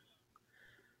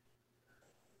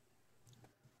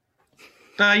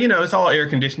 It's all air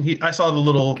conditioned. I saw the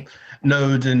little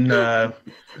nodes and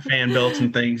fan belts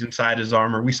and things inside his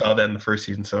armor. We saw that in the first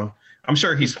season, so I'm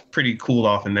sure he's pretty cooled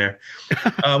off in there.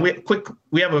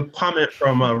 We have a comment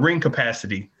from Ring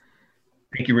Capacity.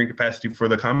 Thank you, Ring Capacity, for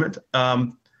the comment.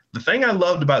 The thing I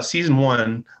loved about season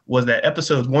 1 was that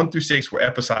episodes 1 through 6 were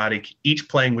episodic, each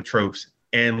playing with tropes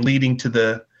and leading to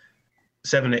the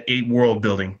 7 to 8 world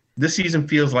building. This season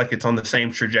feels like it's on the same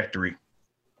trajectory.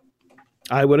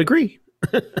 I would agree.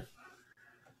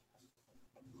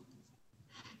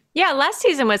 Yeah, last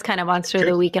season was kind of Monster of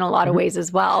the Week in a lot of ways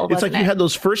as well. It's like you had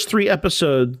those first 3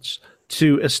 episodes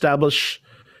to establish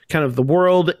kind of the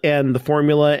world and the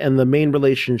formula and the main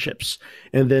relationships.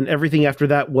 And then everything after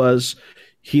that was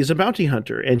he's a bounty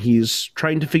hunter and he's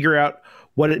trying to figure out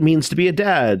what it means to be a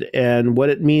dad and what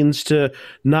it means to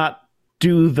not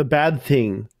do the bad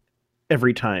thing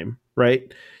every time,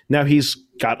 right? Now he's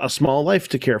got a small life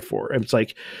to care for. And it's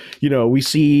like, we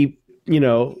see,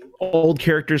 old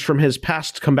characters from his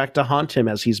past come back to haunt him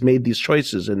as he's made these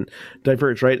choices and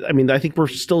diverge, right? I mean, I think we're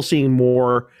still seeing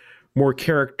more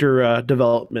character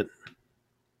development,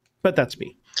 but that's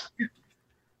me.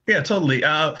 Yeah, totally.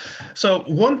 So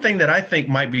one thing that I think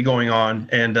might be going on,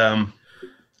 and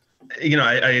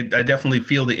I definitely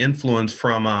feel the influence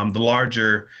from the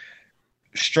larger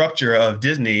structure of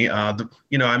Disney.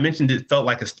 I mentioned it felt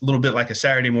like a little bit like a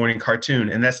Saturday morning cartoon,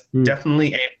 and that's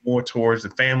definitely aimed more towards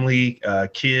the family,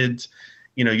 kids.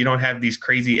 You don't have these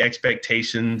crazy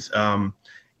expectations.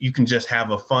 You can just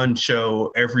have a fun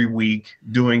show every week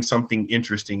doing something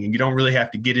interesting, and you don't really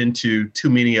have to get into too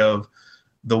many of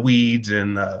the weeds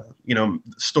and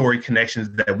story connections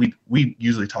that we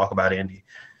usually talk about, Andy.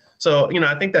 So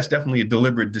I think that's definitely a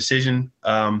deliberate decision.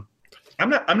 I'm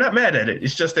not mad at it.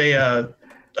 It's just a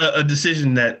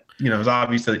decision that is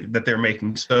obvious that they're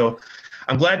making. So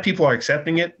I'm glad people are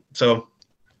accepting it. So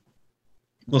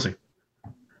we'll see.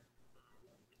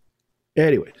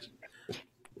 Anyways,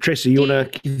 Tracy, you want to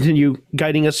continue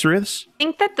guiding us through this? I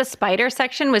think that the spider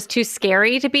section was too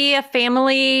scary to be a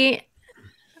family.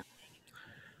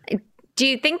 Do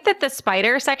you think that the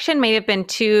spider section may have been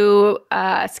too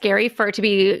scary for it to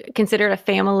be considered a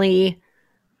family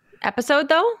episode,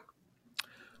 though?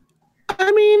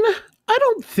 I mean, I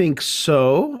don't think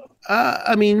so.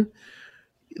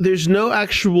 There's no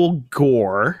actual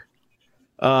gore.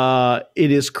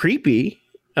 It is creepy.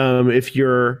 If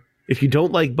you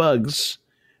don't like bugs,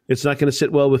 it's not going to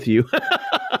sit well with you.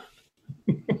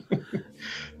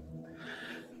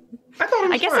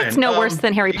 I guess it's no worse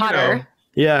than Harry Potter.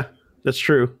 Yeah, that's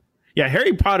true. Yeah,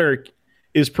 Harry Potter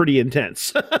is pretty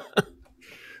intense.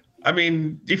 I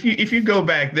mean, if you go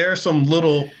back, there are some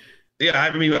little. Yeah,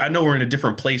 I know we're in a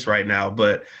different place right now,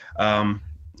 but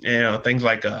things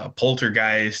like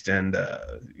Poltergeist and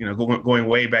going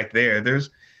way back there.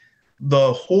 There's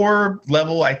the horror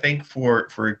level, I think, for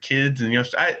kids and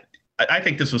I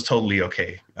think this was totally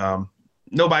okay.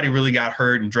 Nobody really got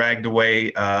hurt and dragged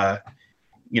away,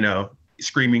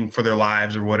 screaming for their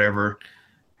lives or whatever.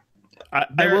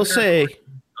 I will say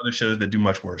other shows that do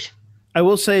much worse. I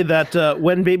will say that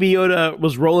when Baby Yoda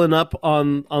was rolling up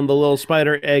on the little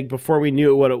spider egg before we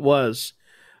knew what it was,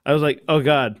 I was like, oh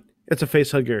God, it's a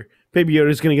face hugger. Baby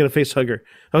Yoda's going to get a face hugger.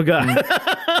 Oh God.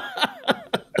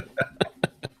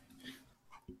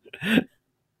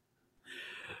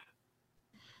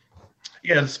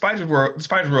 Yeah, the spiders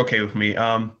were okay with me.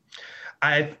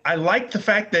 I like the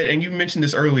fact that, and you mentioned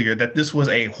this earlier, that this was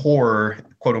a horror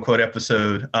quote unquote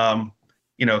episode.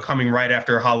 Coming right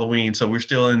after Halloween, so we're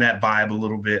still in that vibe a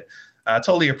little bit. I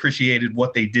totally appreciated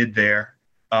what they did there.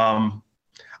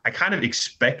 I kind of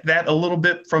expect that a little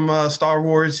bit from Star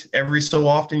Wars every so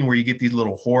often, where you get these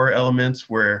little horror elements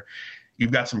where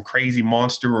you've got some crazy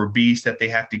monster or beast that they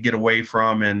have to get away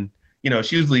from, and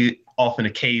it's usually off in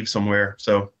a cave somewhere.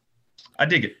 So I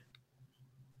dig it.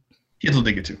 Kids will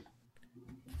dig it too.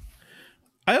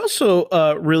 I also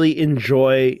really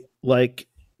enjoy the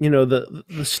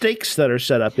stakes that are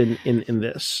set up in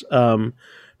this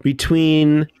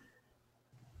between,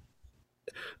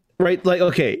 right? Like,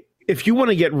 okay, if you want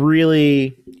to get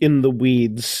really in the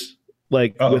weeds,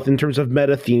 in terms of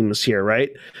meta themes here, right?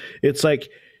 It's like,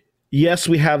 yes,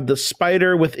 we have the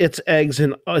spider with its eggs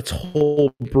and its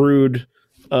whole brood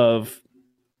of,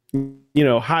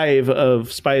 hive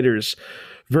of spiders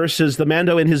versus the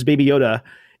Mando and his baby Yoda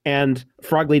and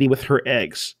Frog Lady with her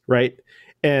eggs, right?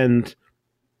 And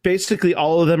basically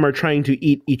all of them are trying to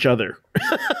eat each other,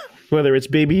 whether it's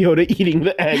baby Yoda eating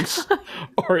the eggs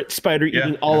or it's spider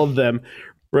eating all of them,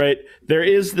 right? There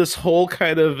is this whole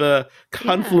kind of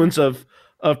confluence of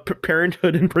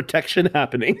parenthood and protection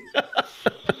happening.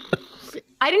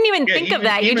 I didn't even think of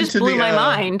that. You just blew my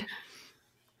mind.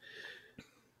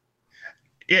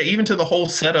 Yeah, even to the whole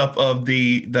setup of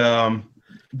the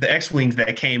X-Wings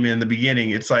that came in the beginning.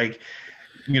 It's like,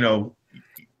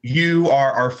 you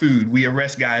are our food. We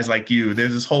arrest guys like you.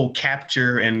 There's this whole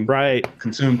capture and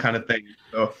consume kind of thing.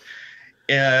 So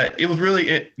it was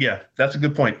really, that's a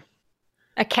good point.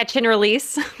 A catch and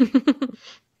release.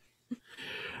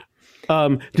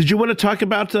 Did you want to talk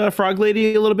about Frog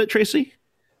Lady a little bit, Tracy?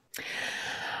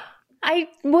 I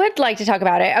would like to talk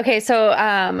about it. Okay, so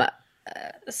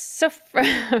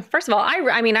first of all,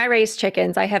 I raise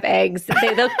chickens. I have eggs.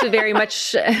 They looked very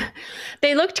much.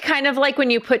 They looked kind of like when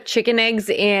you put chicken eggs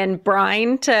in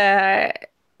brine to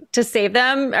save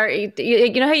them. Or you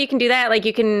know how you can do that? Like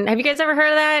you can. Have you guys ever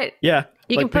heard of that? Yeah.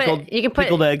 You can put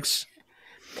pickled eggs.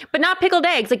 But not pickled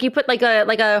eggs. Like you put like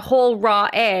a whole raw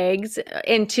eggs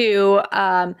into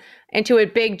a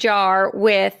big jar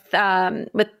with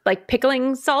like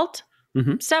pickling salt.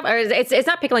 Mm-hmm. Stuff, or it's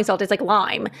not pickling salt, it's like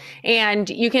lime, and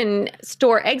you can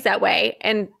store eggs that way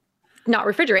and not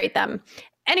refrigerate them.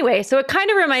 Anyway, so it kind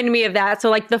of reminded me of that. So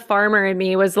like the farmer in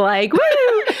me was like, woo!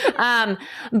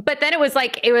 But then it was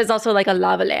also like a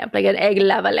lava lamp, like an egg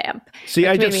lava lamp. See,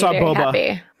 I just saw Boba.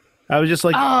 Happy. I was just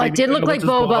like, oh, it did look like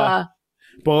Boba.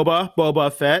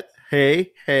 Boba Fett.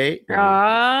 Hey.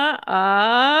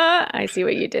 I see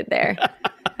what you did there.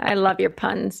 I love your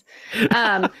puns.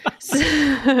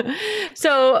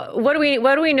 So what do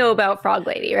we know about Frog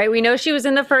Lady, right? We know she was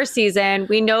in the first season.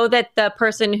 We know that the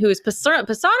person who's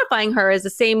personifying her is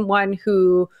the same one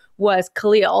who was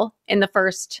Khalil in the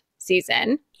first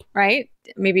season, right?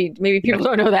 Maybe people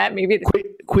don't know that. Maybe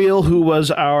Queel, who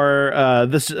was our I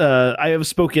Have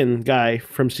Spoken guy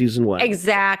from season 1.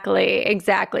 Exactly.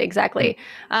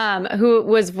 Who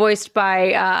was voiced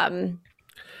by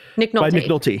Nick Nolte. By Nick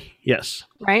Nolte, yes.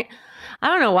 Right? I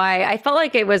don't know why. I felt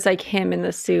like it was like him in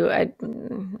the suit.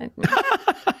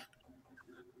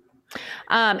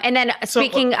 And then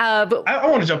speaking of... I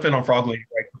want to jump in on Frog Lady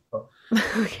right quick.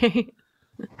 Okay.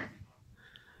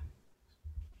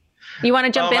 You want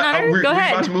to jump in on her? Go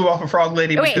ahead. We're about to move off of Frog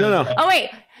Lady. Wait. No. Oh, wait.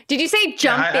 Did you say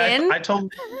jump in? I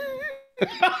told...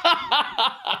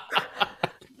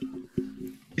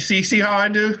 See how I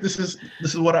do? This is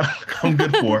what I'm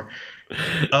good for.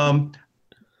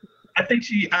 I think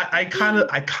I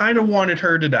kind of wanted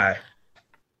her to die.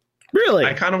 Really?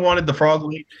 I kind of wanted the Frog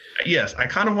Lady. Yes, I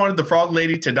kind of wanted the Frog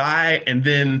Lady to die, and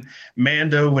then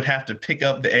Mando would have to pick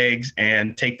up the eggs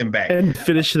and take them back and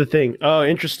finish the thing. Oh,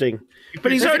 interesting.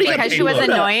 But he's already because she was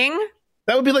annoying.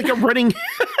 That would be like a running.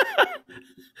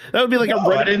 That would be like a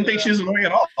running. I didn't think she was annoying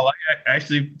at all. I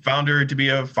actually found her to be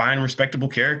a fine, respectable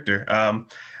character.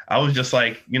 I was just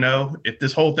like, if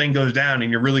this whole thing goes down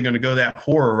and you're really going to go that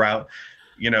horror route,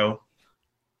 I don't know.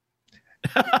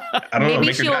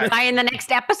 Maybe she will die in the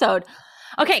next episode.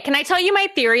 Okay, can I tell you my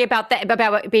theory about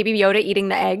Baby Yoda eating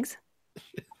the eggs?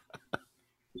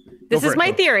 This is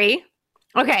my theory.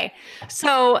 Okay,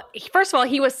 so first of all,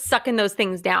 he was sucking those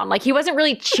things down. Like he wasn't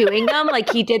really chewing them like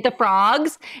he did the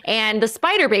frogs and the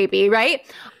spider baby, right?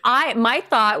 My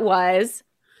thought was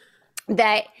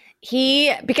that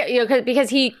because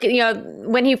he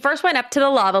when he first went up to the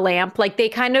lava lamp, like they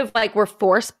kind of like were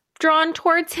force drawn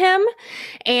towards him,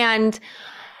 and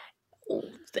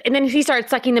then he started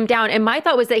sucking them down. And my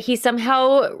thought was that he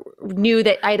somehow knew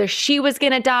that either she was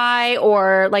going to die,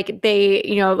 or like they,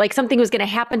 like something was going to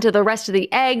happen to the rest of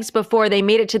the eggs before they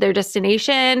made it to their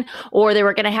destination, or they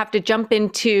were going to have to jump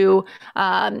into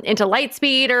light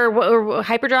speed or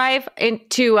hyperdrive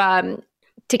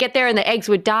to get there, and the eggs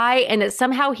would die, and that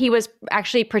somehow he was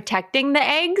actually protecting the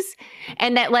eggs,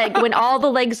 and that like when all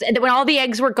the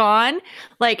eggs were gone,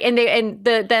 like and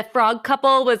the frog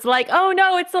couple was like, oh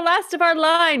no, it's the last of our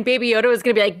line. Baby Yoda was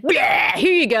gonna be like,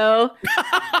 here you go.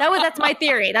 That's my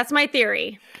theory. That's my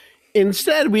theory.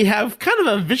 Instead, we have kind of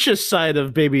a vicious side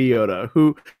of Baby Yoda,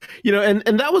 who, and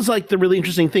that was like the really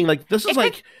interesting thing. Like this is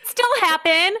like still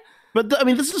happen, but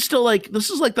this is like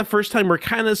the first time we're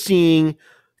kind of seeing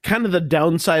kind of the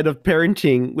downside of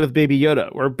parenting with Baby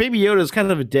Yoda, where Baby Yoda is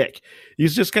kind of a dick.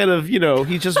 He's just kind of,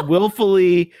 he's just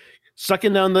willfully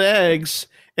sucking down the eggs.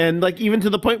 And like, even to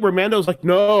the point where Mando's like,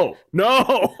 no,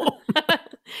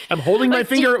 I'm holding my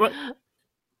finger.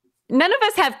 None of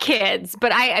us have kids,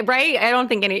 but I don't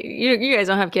think you guys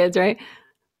don't have kids, right?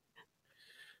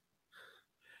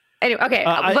 Anyway, okay.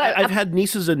 I've had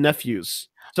nieces and nephews.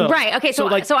 So, right. Okay. So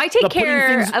I take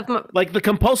care of like the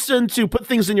compulsion to put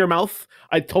things in your mouth.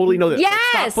 I totally know that. Yes.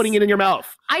 Like, stop putting it in your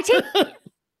mouth.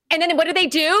 And then what do they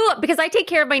do? Because I take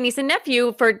care of my niece and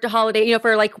nephew for holiday,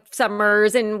 for like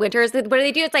summers and winters. What do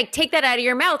they do? It's like, take that out of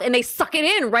your mouth, and they suck it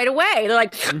in right away. They're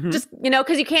like, just,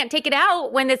 because you can't take it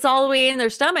out when it's all the way in their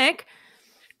stomach.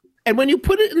 And when you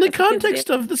put it in the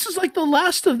context of this is like the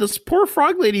last of this poor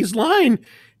frog lady's line,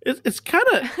 it's kind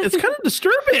of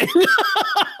disturbing.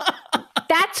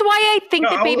 That's why I think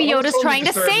that Baby Yoda's trying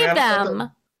to save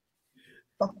them.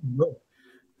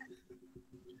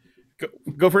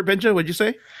 Go for it, Benja. What'd you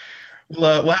say?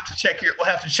 We'll have to check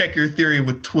your theory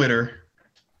with Twitter.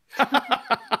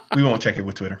 We won't check it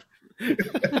with Twitter.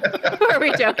 Are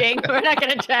we joking? We're not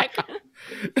going to check.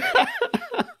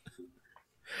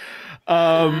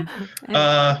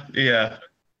 Yeah.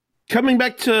 Coming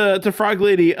back to Frog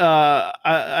Lady,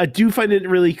 I do find it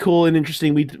really cool and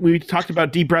interesting. We talked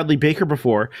about Dee Bradley Baker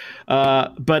before,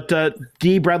 but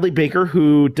Dee Bradley Baker,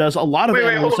 who does a lot of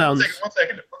animal sounds. One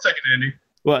second, Andy.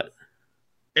 What?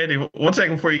 Andy, 1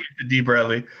 second before you get to Dee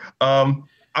Bradley. I'm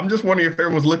just wondering if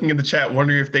everyone's looking in the chat,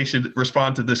 wondering if they should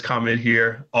respond to this comment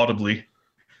here audibly.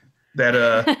 That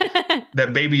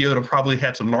that Baby Yoda probably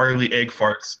had some gnarly egg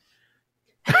farts.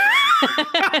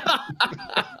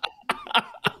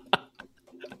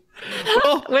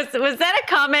 Was that a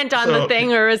comment on the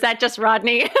thing, or was that just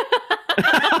Rodney?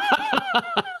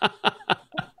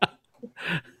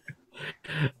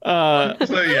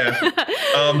 So yeah,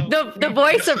 the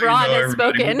voice of Ron has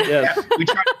spoken. Yes. We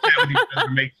try to chat with each other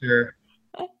to make sure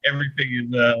everything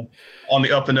is on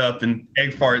the up and up, and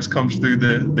egg farts comes through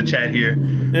the chat here.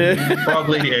 Frog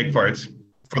Lady egg farts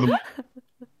for the.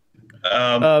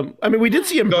 We did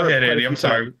see him. Go ahead, Andy. I'm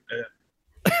sorry.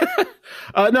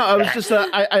 No, I was just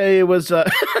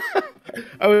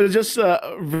I was just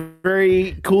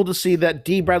very cool to see that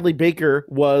Dee Bradley Baker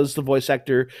was the voice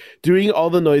actor doing all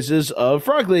the noises of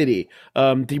Frog Lady.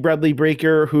 Dee Bradley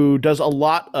Baker, who does a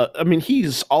lot.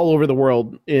 He's all over the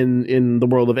world in the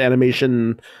world of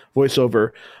animation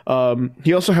voiceover.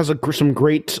 He also has some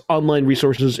great online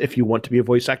resources if you want to be a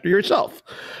voice actor yourself.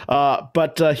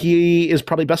 But he is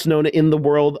probably best known in the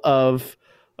world of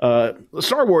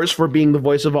Star Wars for being the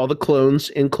voice of all the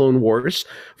clones in Clone Wars.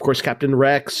 Of course, Captain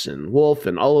Rex and Wolf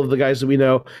and all of the guys that we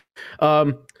know.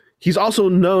 He's also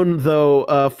known,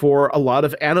 though, for a lot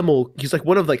of animal. He's like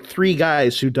one of like 3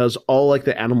 guys who does all like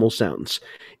the animal sounds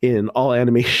in all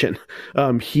animation.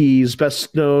 He's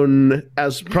best known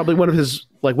as probably one of his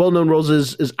like well-known roles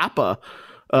is Appa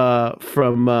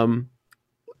from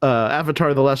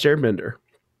Avatar: The Last Airbender.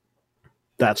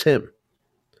 That's him.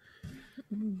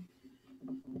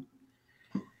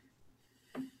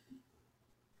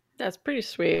 That's pretty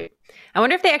sweet. I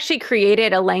wonder if they actually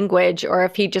created a language, or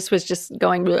if he just was just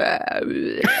going.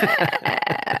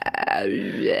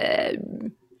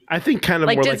 I think kind of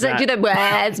like, more does like that. Do the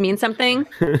words mean something?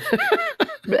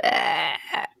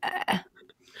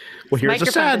 Well, here's a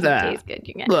sad that. Taste good,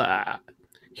 you guys.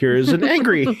 Here's an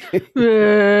angry.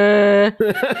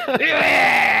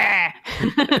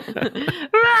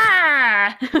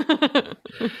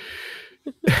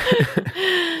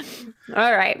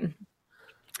 All right.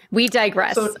 We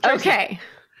digress. So, Tracy, okay.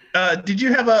 Did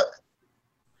you have I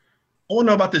want to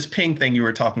know about this ping thing you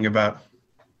were talking about.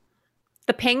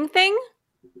 The ping thing?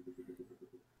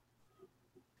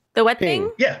 The what Ping.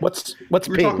 thing? Yeah. What's We're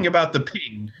ping? talking about the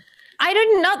ping. I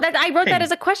didn't know that. I wrote that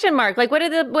as a question mark. Like, what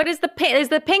is the ping? Is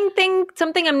the ping thing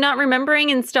something I'm not remembering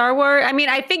in Star Wars? I mean,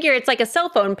 I figure it's like a cell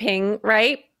phone ping,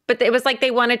 right? But it was like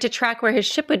they wanted to track where his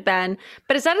ship had been.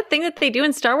 But is that a thing that they do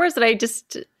in Star Wars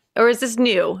or is this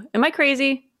new? Am I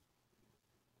crazy?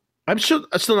 I'm still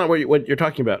not what you're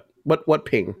talking about. What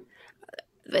ping?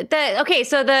 So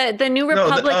the New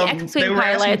Republic X-wing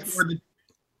pilots.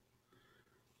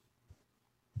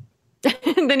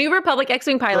 The New Republic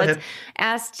X-wing pilots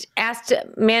asked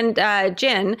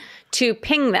Jin to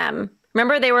ping them.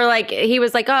 Remember, he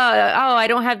was like, oh, I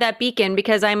don't have that beacon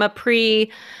because I'm a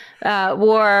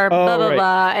war, blah blah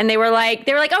blah, and they were like,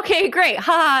 okay, great,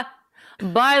 haha.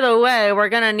 By the way, we're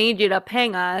gonna need you to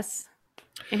ping us,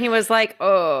 and he was like,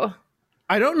 oh.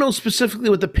 I don't know specifically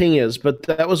what the ping is, but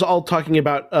that was all talking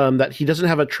about that he doesn't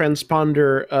have a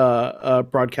transponder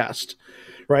broadcast,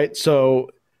 right? So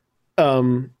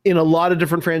in a lot of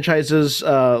different franchises,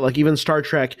 like even Star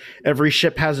Trek, every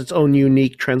ship has its own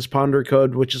unique transponder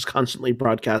code, which is constantly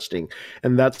broadcasting.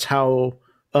 And that's how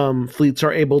fleets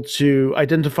are able to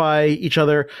identify each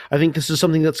other. I think this is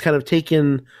something that's kind of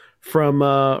taken from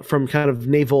kind of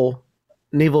naval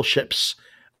ships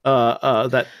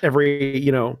that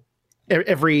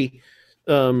every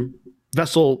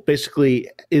vessel basically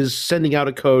is sending out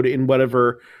a code in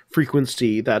whatever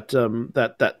frequency that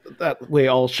way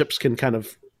all ships can kind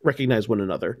of recognize one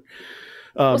another.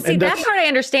 That part I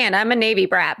understand. I'm a Navy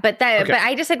brat, but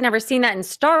I just had never seen that in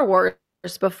Star Wars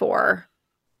before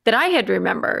that I had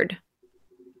remembered.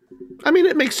 I mean,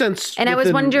 it makes sense. And I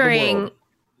was wondering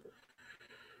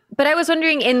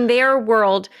in their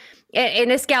world, in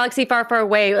this galaxy far, far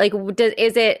away, like,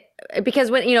 is it because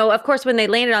when of course, when they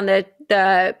landed on the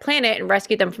planet and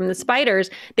rescued them from the spiders,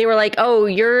 they were like, oh,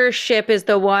 your ship is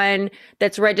the one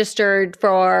that's registered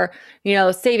for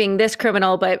saving this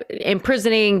criminal but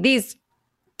imprisoning these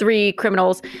 3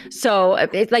 criminals. So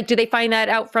it's like, do they find that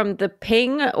out from the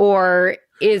ping, or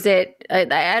is it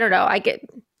I don't know.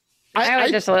 I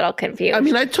was just a little confused. I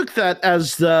mean, I took that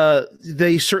as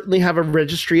they certainly have a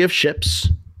registry of ships,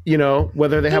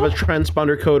 whether they have a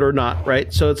transponder code or not,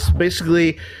 right? So it's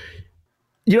basically,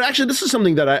 actually, this is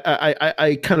something that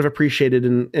I kind of appreciated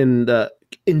and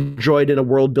enjoyed in a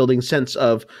world building sense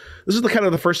of, this is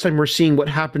the first time we're seeing what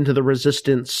happened to the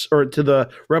Resistance or to the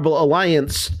Rebel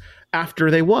Alliance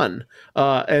after they won.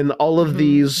 And all of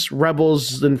these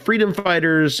rebels and freedom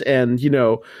fighters and,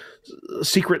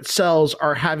 secret cells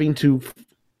are having to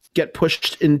get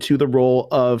pushed into the role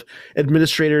of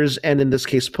administrators and, in this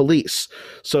case, police.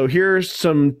 So here's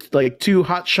some 2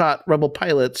 hotshot rebel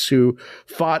pilots who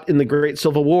fought in the Great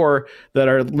Civil War that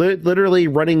are literally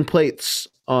running plates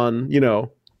on,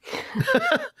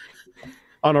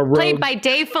 on a road. Played by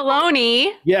Dave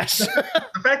Filoni. Yes.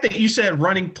 The fact that you said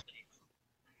running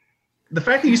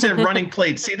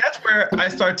plates, see, that's where I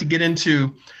start to get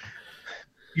into,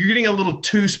 you're getting a little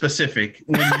too specific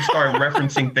when you start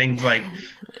referencing things like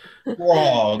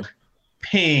frog,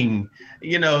 ping.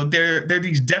 There are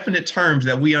these definite terms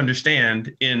that we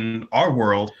understand in our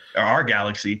world or our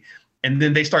galaxy, and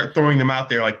then they start throwing them out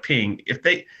there like ping. If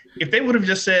they would have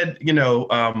just said, send us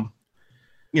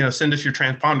your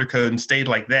transponder code and stayed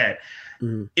like that,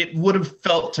 it would have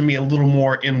felt to me a little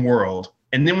more in world.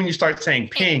 And then when you start saying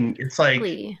ping, it's like,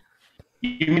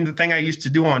 you mean the thing I used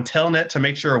to do on Telnet to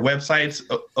make sure a website's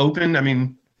open? I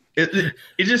mean,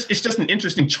 it's just an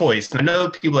interesting choice. And I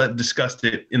know people have discussed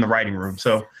it in the writing room.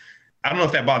 So I don't know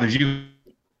if that bothers you.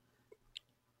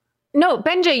 No,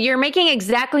 Benja, you're making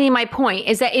exactly my point,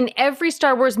 is that in every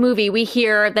Star Wars movie, we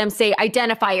hear them say,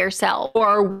 identify yourself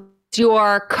or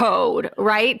your code,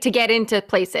 right? To get into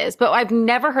places. But I've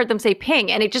never heard them say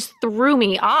ping, and it just threw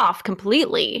me off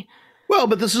completely. Well,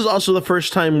 but this is also the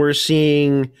first time we're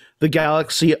seeing the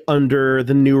galaxy under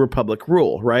the New Republic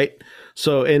rule, right?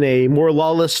 So in a more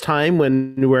lawless time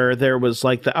where there was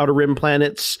the Outer Rim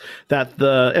planets that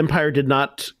the Empire did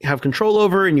not have control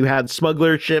over, and you had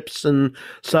smuggler ships and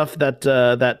stuff that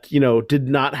did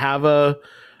not have a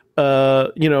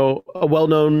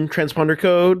well-known transponder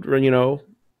code, or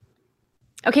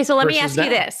Okay, so let me ask you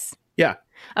this. Yeah.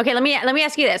 Okay, let me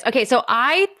ask you this. Okay, so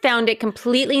I found it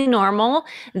completely normal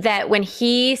that when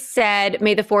he said,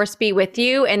 "May the Force be with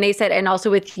you," and they said, "and also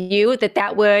with you,"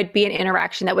 that would be an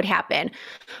interaction that would happen.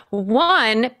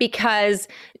 One, because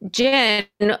Jin,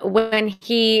 when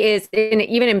he is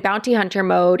even in bounty hunter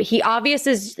mode, he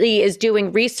obviously is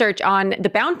doing research on the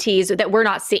bounties that we're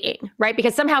not seeing, right?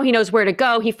 Because somehow he knows where to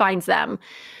go, he finds them.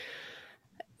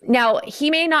 Now,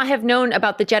 he may not have known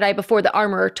about the Jedi before the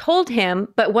armorer told him,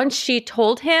 but once she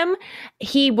told him,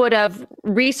 he would have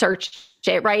researched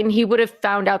it, right? And he would have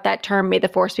found out that term, "May the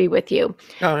Force be with you."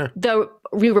 Oh, yeah. The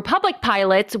New Republic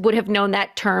pilots would have known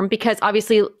that term because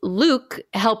obviously Luke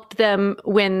helped them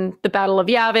win the Battle of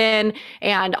Yavin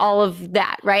and all of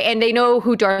that, right? And they know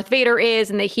who Darth Vader is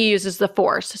and that he uses the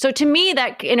Force. So to me,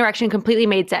 that interaction completely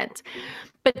made sense.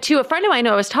 But to a friend of mine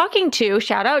who I was talking to,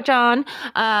 shout out John,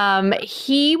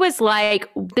 he was like,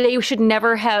 they should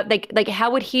never have, like, how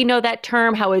would he know that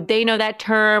term? How would they know that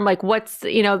term? Like, what's,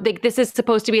 like, this is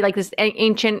supposed to be like this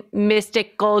ancient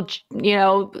mystical,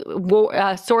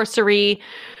 sorcery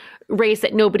race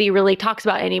that nobody really talks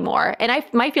about anymore. And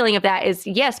my feeling of that is,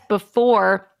 yes,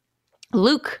 before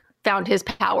Luke found his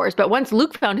powers, but once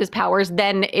Luke found his powers,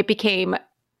 then it became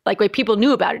like people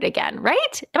knew about it again,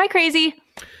 right? Am I crazy?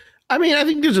 I mean, I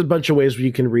think there's a bunch of ways where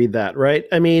you can read that, right?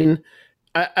 I mean,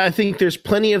 I think there's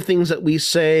plenty of things that we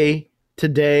say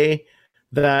today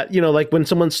that, like when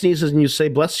someone sneezes and you say,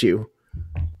 bless you,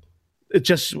 it's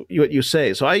just what you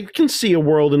say. So I can see a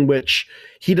world in which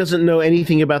he doesn't know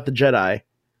anything about the Jedi,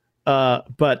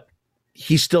 but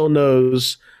he still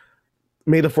knows,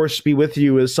 may the Force be with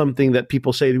you is something that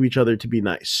people say to each other to be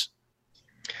nice.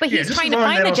 But he's trying to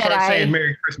find the Jedi. Saying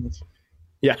Merry Christmas.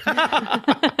 Yeah.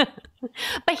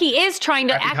 But he is trying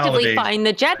to Happy actively holidays. find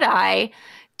the Jedi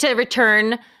to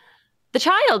return the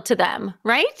child to them,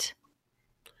 right?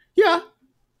 Yeah.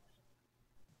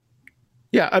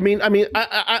 Yeah, I mean,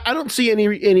 I don't see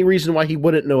any reason why he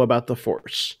wouldn't know about the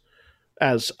Force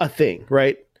as a thing,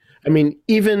 right? I mean,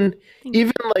 even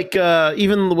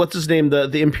what's his name,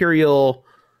 the Imperial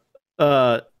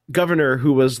governor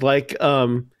who was like,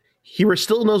 he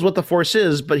still knows what the Force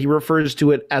is, but he refers to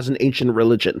it as an ancient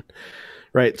religion,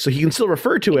 right? So he can still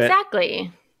refer to it.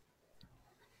 Exactly.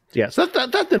 Yeah, so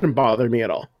that didn't bother me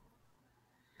at all.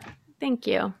 Thank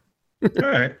you. All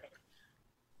right.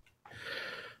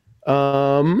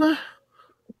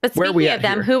 But Where are we speaking at of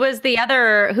them, here? who was the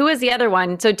other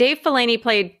one? So Dave Filoni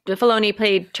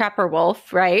played Trapper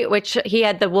Wolf, right? Which he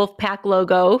had the Wolf Pack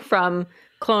logo from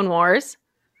Clone Wars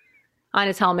on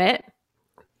his helmet.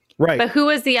 Right. But who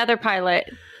was the other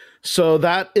pilot? So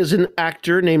that is an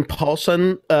actor named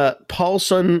Paulson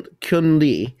Kyun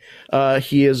Lee.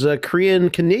 He is a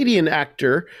Korean-Canadian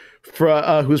actor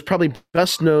who's probably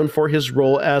best known for his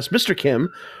role as Mr.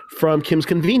 Kim from Kim's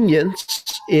Convenience,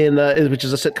 which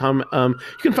is a sitcom. You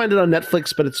can find it on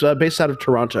Netflix, but it's based out of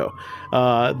Toronto.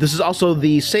 This is also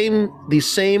the same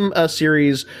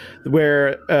series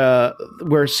where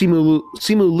Simu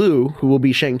Liu, who will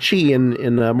be Shang-Chi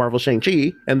in Marvel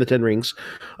Shang-Chi and the Ten Rings,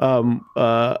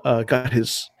 got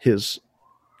his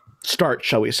start,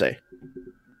 shall we say.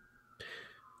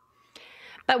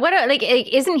 But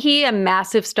isn't he a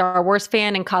massive Star Wars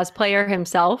fan and cosplayer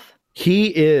himself? He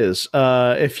is.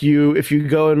 If you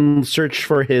go and search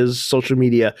for his social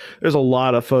media, there's a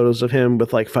lot of photos of him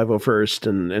with like 501st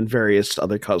and various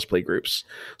other cosplay groups.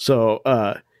 So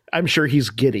I'm sure he's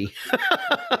giddy.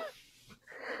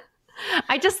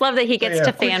 I just love that he gets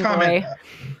to fanboy.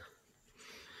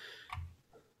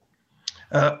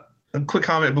 A quick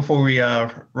comment before we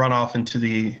run off into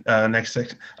the next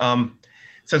section.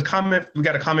 Says comment. We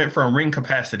got a comment from Ring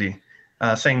Capacity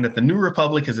saying that the New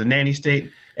Republic is a nanny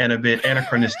state and a bit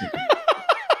anachronistic.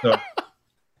 So,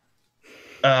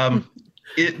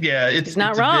 it's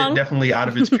not it's wrong. A bit definitely out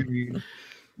of its period.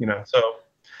 So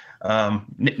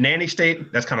nanny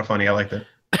state. That's kind of funny. I like that.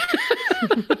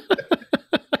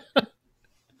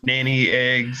 Nanny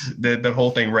eggs. The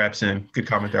whole thing wraps in. Good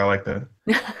comment there. I like that.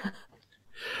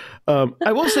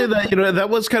 I will say that, that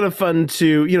was kind of fun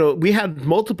to, we had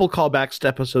multiple callbacks to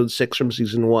episode 6 from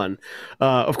season 1.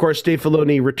 Of course, Dave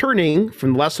Filoni returning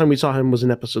from the last time we saw him was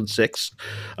in episode 6.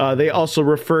 They also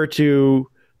refer to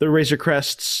the Razor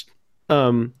Crest's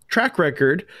track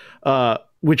record,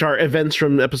 which are events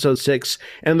from episode 6.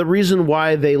 And the reason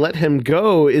why they let him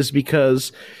go is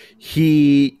because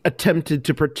he attempted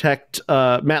to protect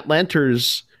Matt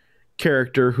Lanter's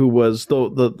character, who was the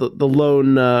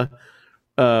lone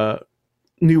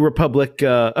New Republic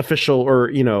official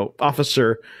or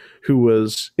officer who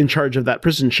was in charge of that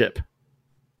prison ship.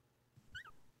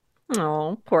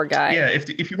 Oh, poor guy. Yeah,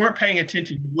 if you weren't paying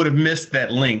attention, you would have missed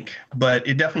that link. But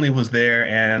it definitely was there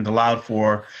and allowed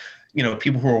for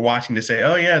people who were watching to say,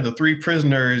 "Oh yeah, the 3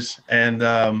 prisoners and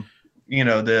the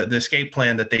escape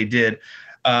plan that they did."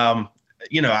 I've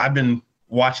been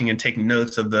watching and taking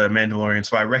notes of the Mandalorian,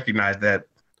 so I recognize that.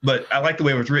 But I like the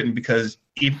way it was written because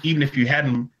even if you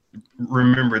hadn't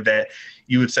remembered that,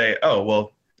 you would say, oh,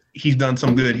 well, he's done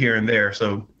some good here and there.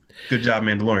 So good job,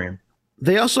 Mandalorian.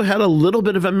 They also had a little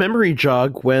bit of a memory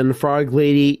jog when Frog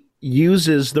Lady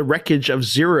uses the wreckage of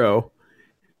Zero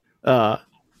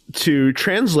to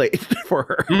translate for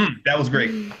her. That was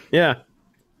great. Yeah.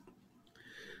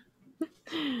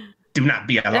 Do not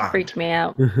be alarmed. That freaked me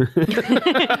out.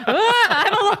 Ah,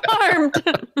 I'm alarmed.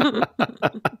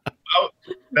 Oh,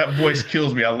 that voice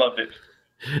kills me. I love it.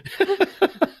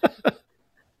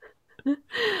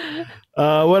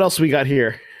 What else we got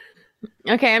here?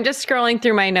 Okay, I'm just scrolling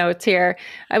through my notes here.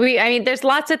 I mean, there's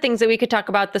lots of things that we could talk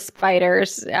about the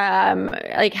spiders.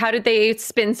 Like, how did they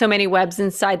spin so many webs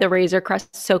inside the Razor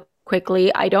Crest so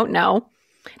quickly? I don't know.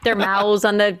 Their mouths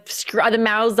on the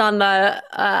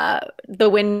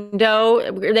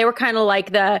window. They were kind of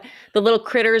like the little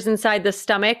critters inside the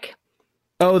stomach.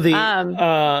 Oh,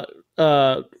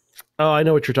 I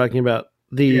know what you're talking about.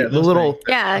 The little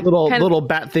little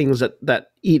bat things that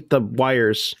eat the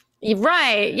wires.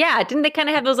 Right. Yeah. Didn't they kind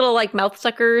of have those little like mouth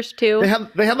suckers too?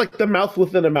 They had like the mouth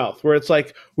within a mouth where it's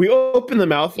like we open the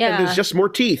mouth and there's just more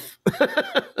teeth.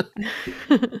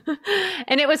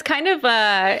 And it was kind of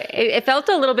it felt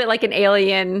a little bit like an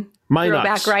Alien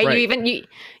throwback, right?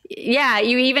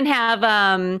 You even have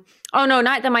oh no,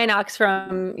 not the Minox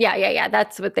from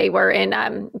that's what they were in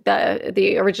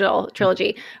the original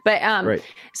trilogy. But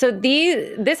so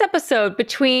this episode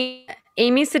between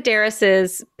Amy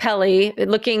Sedaris's Pelly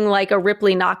looking like a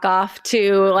Ripley knockoff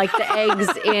to like the eggs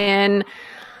in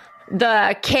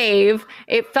the cave,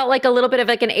 it felt like a little bit of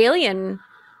like an Alien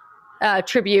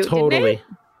tribute. Totally. Didn't it?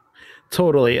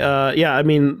 Totally. Yeah, I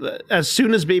mean, as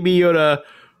soon as Baby Yoda,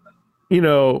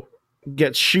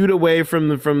 gets shooed away from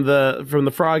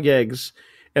the frog eggs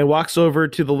and walks over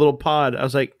to the little pod, I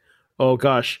was like, oh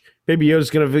gosh, Baby Yoda's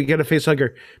gonna get a face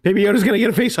hugger. Baby Yoda's gonna get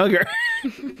a face hugger.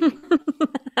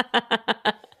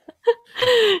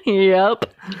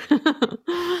 Yep.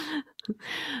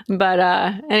 But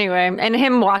anyway, and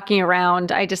him walking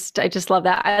around, I just love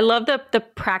that. I love the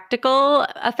practical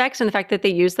effects and the fact that they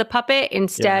use the puppet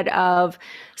instead of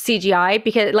CGI,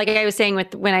 because like I was saying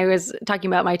when I was talking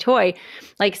about my toy,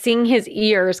 like seeing his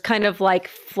ears kind of like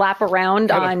flap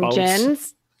around on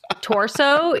Jen's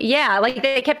torso. Yeah, like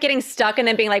they kept getting stuck and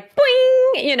then being like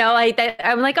boing, like that.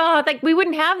 I'm like, oh, like we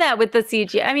wouldn't have that with the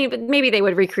CGI. I mean, maybe they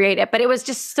would recreate it, but it was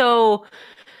just so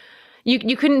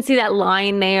you couldn't see that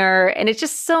line there, and it's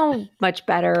just so much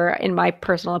better in my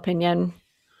personal opinion.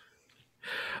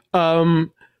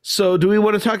 So do we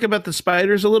want to talk about the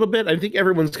spiders a little bit? I think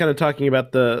everyone's kind of talking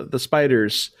about the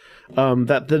spiders.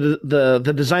 That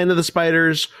the design of the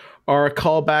spiders are a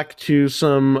callback to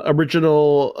some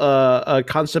original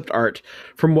concept art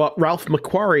from what Ralph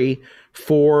McQuarrie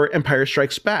for Empire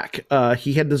Strikes Back.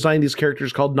 He had designed these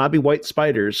characters called knobby white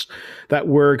spiders that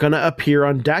were going to appear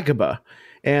on Dagobah.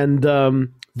 And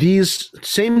these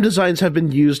same designs have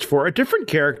been used for a different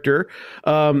character.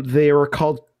 They were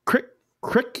called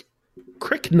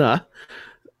Krykna,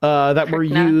 that were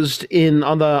used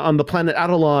on the planet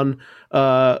Adelon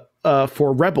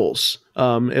for Rebels.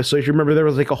 So if you remember, there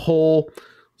was like a whole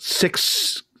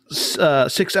six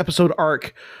episode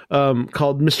arc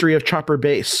called Mystery of Chopper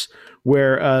Base,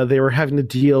 where they were having to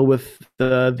deal with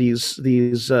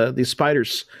these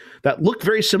spiders that look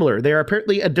very similar. They are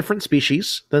apparently a different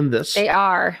species than this. They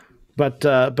are, but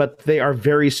they are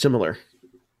very similar.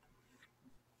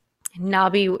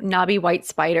 Knobby white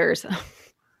spiders.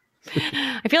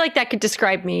 I feel like that could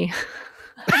describe me.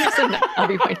 I'm just a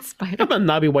knobby white spider. I'm a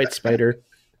knobby white spider.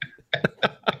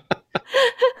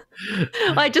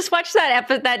 Well, I just watched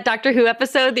that Doctor Who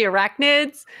episode, The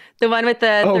Arachnids, the one with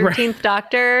the 13th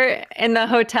Doctor in the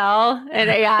hotel,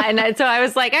 and so I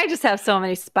was like, I just have so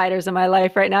many spiders in my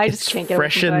life right now. I just can't get away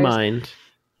from fresh in mind.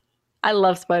 I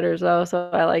love spiders though, so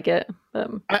I like it.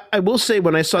 I will say,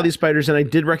 when I saw these spiders, and I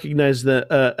did recognize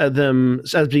them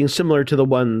as being similar to the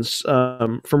ones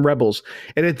from Rebels,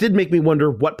 and it did make me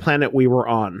wonder what planet we were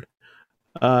on,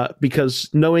 because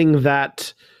knowing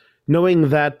that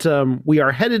we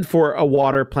are headed for a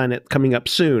water planet coming up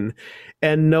soon,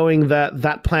 and knowing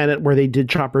that planet where they did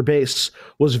Chopper Base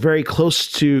was very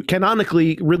close to,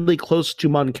 canonically, really close to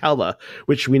Mon Cala,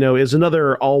 which we know is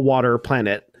another all-water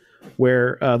planet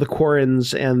where the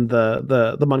Quarrens and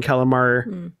the Mon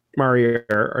Calamari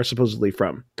are supposedly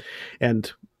from.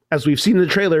 And as we've seen in the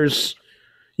trailers,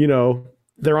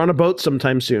 they're on a boat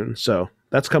sometime soon, so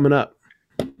that's coming up.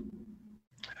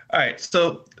 All right,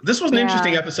 so this was an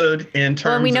interesting episode in terms.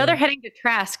 Well, we know they're heading to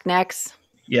Trask next.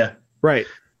 Yeah, right.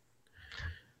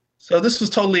 So this was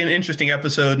totally an interesting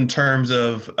episode in terms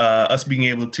of us being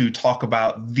able to talk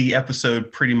about the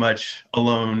episode pretty much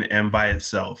alone and by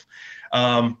itself.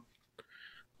 I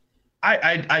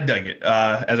dug it,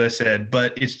 as I said,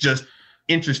 but it's just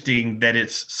interesting that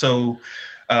it's so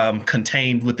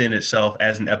contained within itself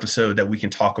as an episode that we can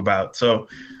talk about. So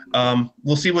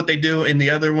we'll see what they do in the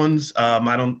other ones.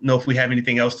 I don't know if we have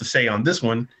anything else to say on this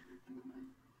one.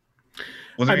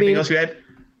 Was there anything else you had?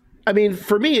 I mean,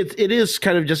 for me, it is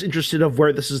kind of just interested of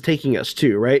where this is taking us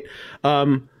to, right?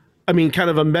 I mean, kind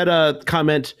of a meta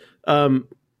comment.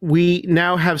 We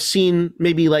now have seen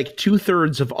maybe like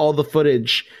 2/3 of all the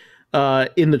footage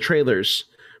in the trailers,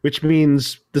 which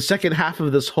means the second half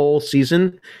of this whole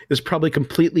season is probably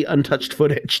completely untouched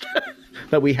footage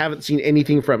that we haven't seen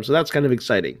anything from. So that's kind of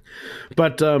exciting.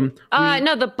 But no,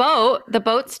 the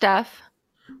boat stuff.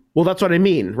 Well, that's what I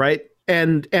mean, right?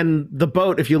 And the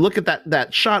boat, if you look at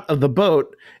that shot of the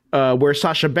boat where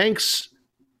Sasha Banks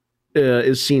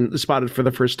is spotted for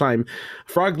the first time,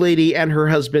 Frog Lady and her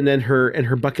husband and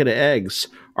her bucket of eggs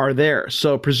are there.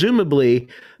 So presumably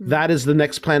that is the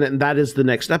next planet and that is the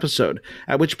next episode.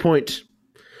 At which point,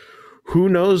 who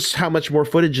knows how much more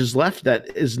footage is left that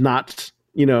is not,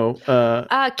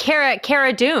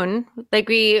 Cara Dune. Like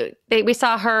we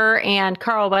saw her and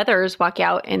Carl Weathers walk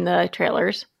out in the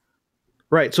trailers.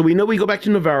 Right. So we know we go back to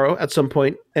Navarro at some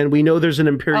point, and we know there's an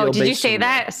Imperial base. Oh, did you say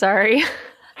that? Sorry.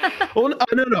 Oh,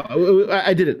 no.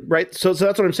 I didn't. Right. So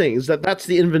that's what I'm saying, is that's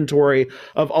the inventory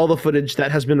of all the footage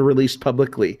that has been released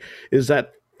publicly, is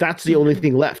that's the only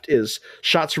thing left, is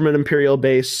shots from an Imperial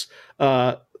base,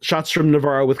 shots from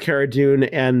Navarro with Cara Dune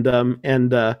and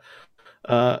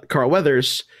Carl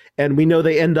Weathers. And we know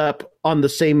they end up on the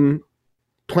same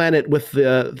planet with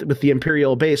the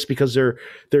Imperial base because they're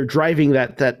driving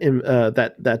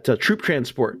that troop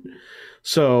transport.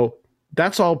 So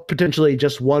that's all potentially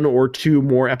just one or two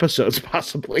more episodes,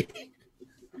 possibly.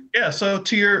 Yeah. So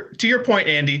to your point,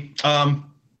 Andy,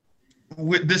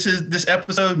 this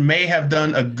episode may have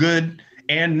done a good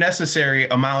and necessary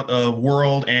amount of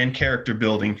world and character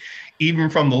building, even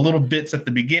from the little bits at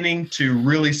the beginning to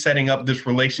really setting up this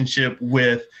relationship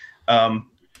with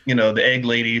the egg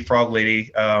lady, frog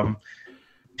lady,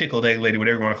 pickled egg lady,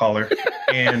 whatever you want to call her.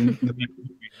 And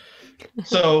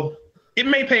so it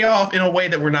may pay off in a way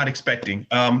that we're not expecting.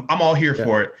 I'm all here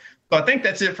for it. So I think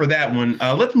that's it for that one.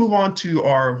 Let's move on to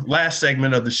our last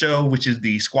segment of the show, which is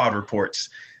the squad reports.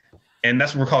 And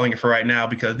that's what we're calling it for right now,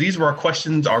 because these are our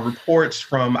questions, our reports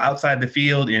from outside the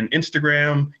field in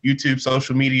Instagram, YouTube,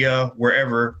 social media,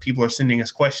 wherever people are sending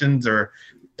us questions or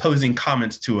posing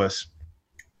comments to us.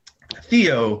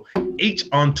 Theo H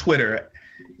on Twitter,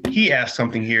 he asked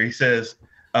something here. He says,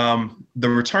 the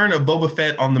return of Boba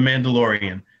Fett on The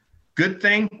Mandalorian, good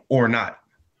thing or not?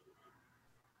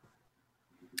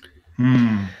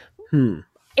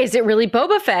 Is it really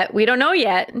Boba Fett? We don't know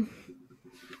yet.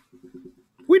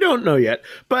 We don't know yet,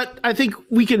 but I think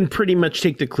we can pretty much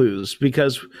take the clues,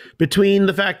 because between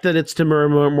the fact that it's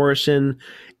Temuera Morrison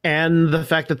and the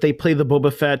fact that they play the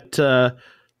Boba Fett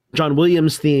John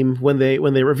Williams theme when they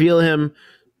reveal him,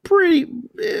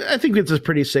 I think it's a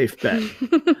pretty safe bet.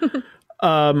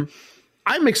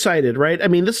 I'm excited, right? I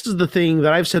mean, this is the thing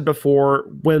that I've said before.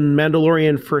 When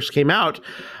Mandalorian first came out,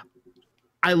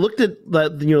 I looked at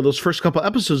those first couple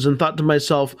episodes and thought to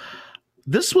myself,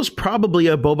 this was probably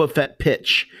a Boba Fett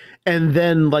pitch. And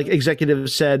then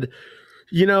executives said,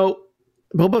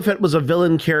 Boba Fett was a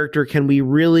villain character. Can we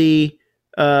really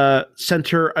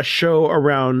center a show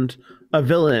around a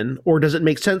villain, or does it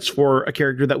make sense for a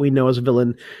character that we know as a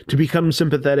villain to become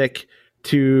sympathetic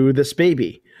to this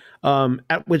baby?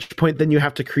 At which point then you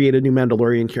have to create a new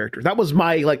Mandalorian character. That was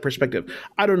my perspective.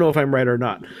 I don't know if I'm right or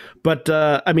not, but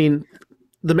I mean,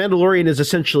 The Mandalorian is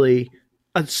essentially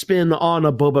a spin on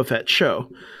a Boba Fett show.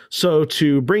 So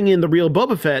to bring in the real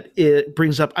Boba Fett, it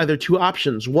brings up either two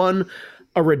options. One,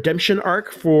 a redemption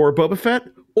arc for Boba Fett,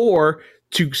 or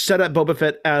to set up Boba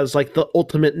Fett as the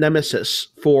ultimate nemesis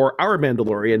for our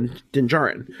Mandalorian, Din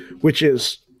Djarin, which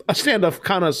is a standoff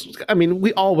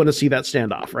we all want to see that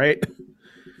standoff, right?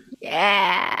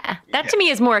 Yeah. That to me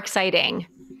is more exciting.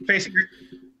 Tracy,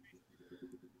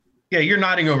 you're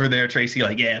nodding over there, Tracy,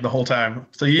 the whole time.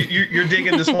 So you're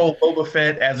digging this whole Boba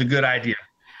Fett as a good idea.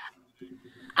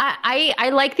 I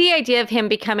like the idea of him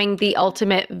becoming the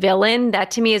ultimate villain.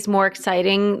 That to me is more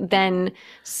exciting than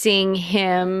seeing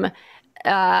him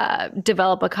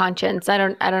develop a conscience. I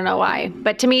don't know why,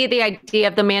 but to me, the idea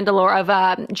of the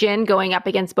of Jin going up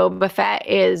against Boba Fett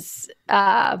is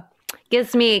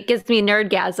gives me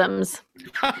nerdgasms.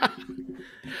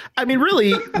 I mean,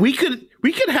 really, we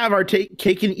could have our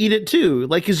cake and eat it too.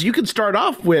 Because you could start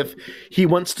off with he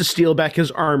wants to steal back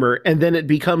his armor, and then it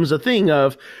becomes a thing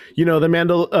of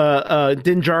the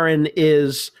Din Djarin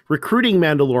is recruiting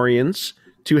Mandalorians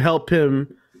to help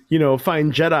him,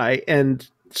 find Jedi, and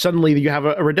suddenly you have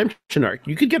a redemption arc.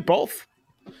 You could get both.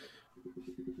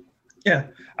 Yeah,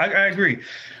 I agree.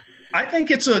 I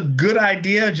think it's a good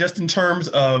idea just in terms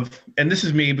of, and this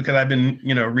is me because I've been,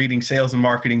 reading sales and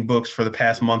marketing books for the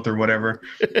past month or whatever.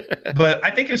 But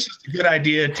I think it's just a good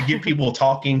idea to get people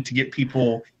talking, to get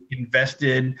people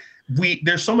invested.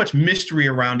 There's so much mystery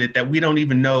around it that we don't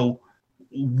even know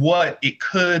what it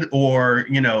could or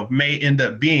may end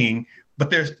up being. But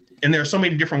there's so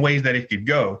many different ways that it could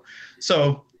go.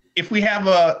 So if we have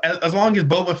as long as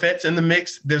Boba Fett's in the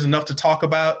mix, there's enough to talk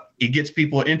about. It gets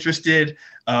people interested.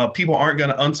 People aren't going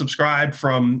to unsubscribe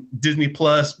from Disney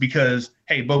Plus because,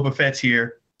 hey, Boba Fett's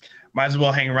here. Might as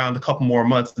well hang around a couple more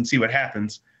months and see what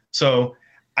happens. So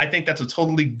I think that's a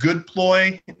totally good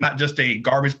ploy, not just a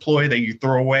garbage ploy that you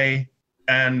throw away.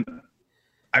 And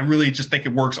I really just think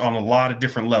it works on a lot of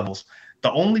different levels.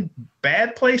 The only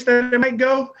bad place that it might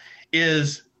go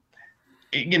is,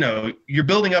 you're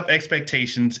building up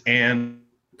expectations and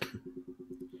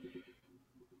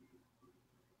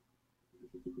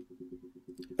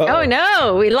Oh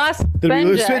no, we lost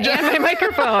Benja Benja? and my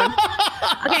microphone.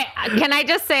 Okay, can I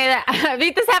just say that I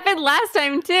think this happened last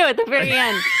time too at the very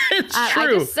end. It's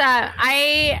true.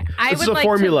 I would like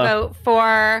formula. to vote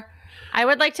for. I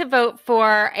would like to vote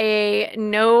for a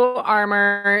no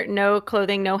armor, no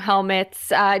clothing, no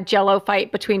helmets, Jello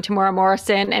fight between Tamora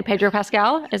Morrison and Pedro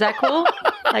Pascal. Is that cool?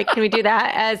 Can we do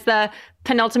that as the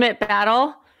penultimate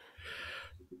battle?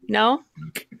 No,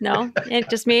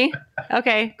 just me.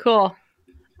 Okay, cool.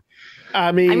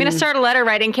 I mean, I'm going to start a letter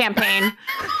writing campaign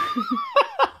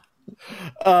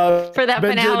for that Benja,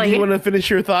 finale. do you want to finish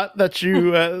your thought that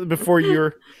you before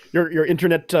your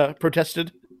internet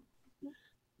protested?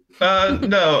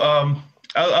 No.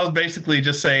 I was basically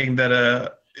just saying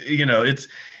that it's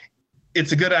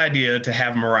a good idea to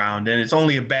have them around, and it's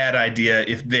only a bad idea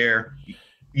if they're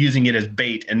using it as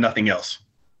bait and nothing else.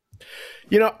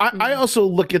 I also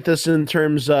look at this in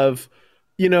terms of,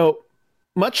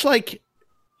 much like.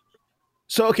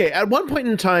 So, okay, at one point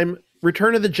in time,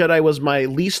 Return of the Jedi was my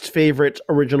least favorite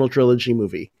original trilogy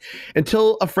movie,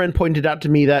 until a friend pointed out to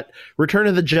me that Return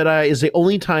of the Jedi is the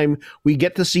only time we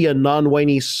get to see a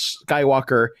non-whiny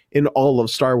Skywalker in all of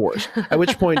Star Wars. At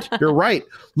which point, you're right.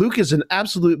 Luke is an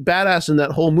absolute badass in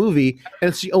that whole movie, and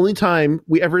it's the only time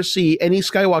we ever see any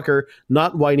Skywalker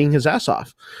not whining his ass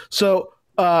off. So,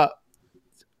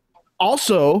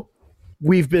 also,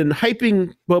 we've been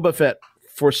hyping Boba Fett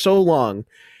for so long,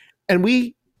 and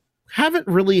we haven't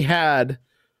really had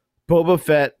Boba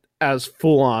Fett as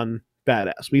full-on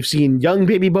badass. We've seen young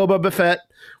baby Boba Fett.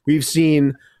 We've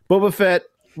seen Boba Fett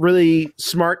really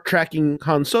smart tracking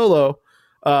Han Solo.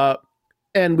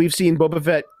 And we've seen Boba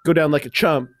Fett go down like a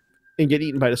chump and get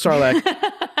eaten by the Sarlacc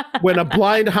when a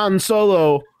blind Han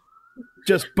Solo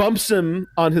just bumps him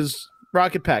on his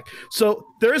rocket pack. So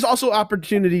there is also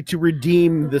opportunity to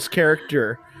redeem this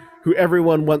character who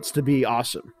everyone wants to be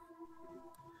awesome.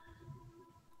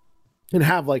 And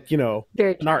have an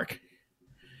arc.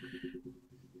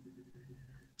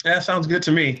 Yeah, sounds good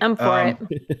to me. I'm for it.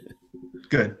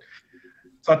 Good.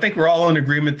 So I think we're all in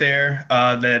agreement there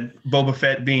that Boba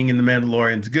Fett being in The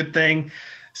Mandalorian is a good thing.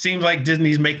 Seems like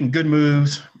Disney's making good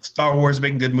moves. Star Wars is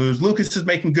making good moves. Lucas is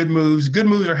making good moves. Good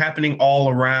moves are happening all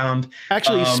around.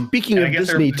 Actually, speaking of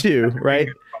Disney too, right?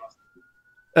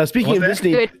 Speaking of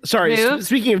Disney,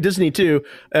 speaking of Disney too,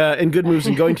 and good moves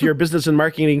and going to your business and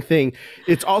marketing thing,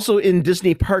 it's also in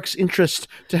Disney Parks' interest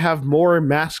to have more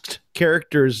masked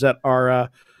characters that are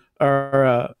IP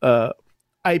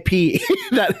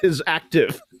that is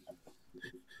active.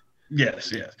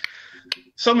 Yes.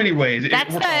 So many ways.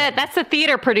 That's the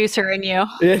theater producer in you.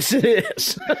 Yes, it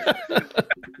is.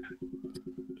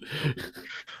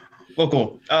 Well,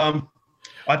 cool.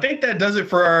 I think that does it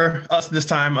for us this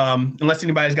time. Unless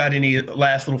anybody's got any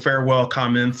last little farewell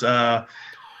comments,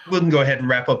 we can go ahead and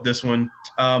wrap up this one.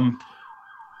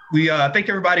 We thank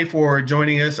everybody for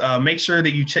joining us. Make sure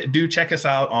that you do check us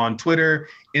out on Twitter,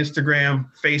 Instagram,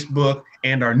 Facebook,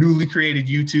 and our newly created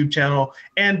YouTube channel,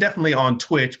 and definitely on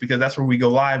Twitch, because that's where we go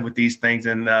live with these things,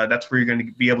 and that's where you're going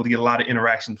to be able to get a lot of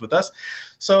interactions with us.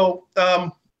 So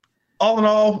all in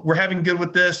all, we're having good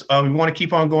with this. We want to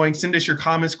keep on going. Send us your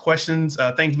comments, questions,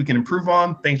 things we can improve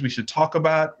on, things we should talk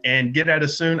about, and get at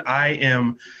us soon. I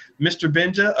am Mr.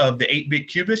 Benja of the 8-Bit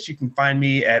Cubist. You can find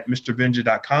me at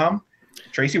mrbenja.com.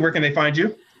 Tracy, where can they find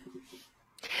you?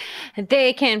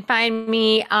 They can find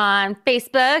me on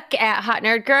Facebook at Hot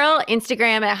Nerd Girl,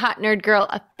 Instagram at Hot Nerd Girl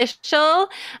Official,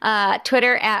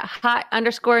 Twitter at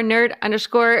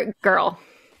hot_nerd_girl.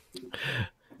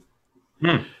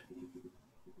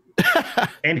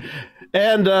 Andy.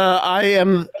 And I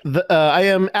am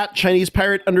at Chinese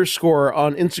Pirate _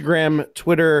 on Instagram,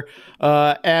 Twitter,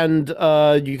 and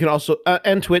you can also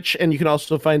and Twitch, and you can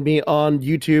also find me on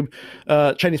YouTube,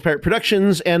 Chinese Pirate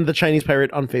Productions, and the Chinese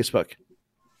Pirate on Facebook.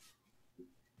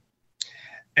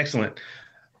 Excellent.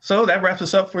 So that wraps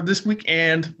us up for this week.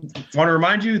 And want to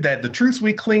remind you that the truths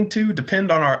we cling to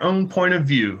depend on our own point of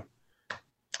view.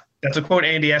 That's a quote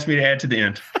Andy asked me to add to the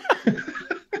end.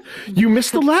 You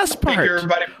missed the last part. Thank you,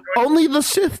 everybody. Only the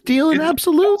Sith deal in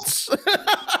absolutes.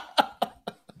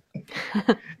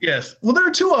 Yes. Well, there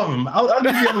are two of them. I'll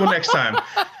do the other one next time.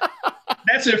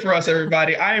 That's it for us,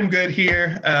 everybody. I am good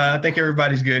here. I think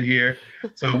everybody's good here.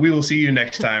 So we will see you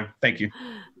next time. Thank you.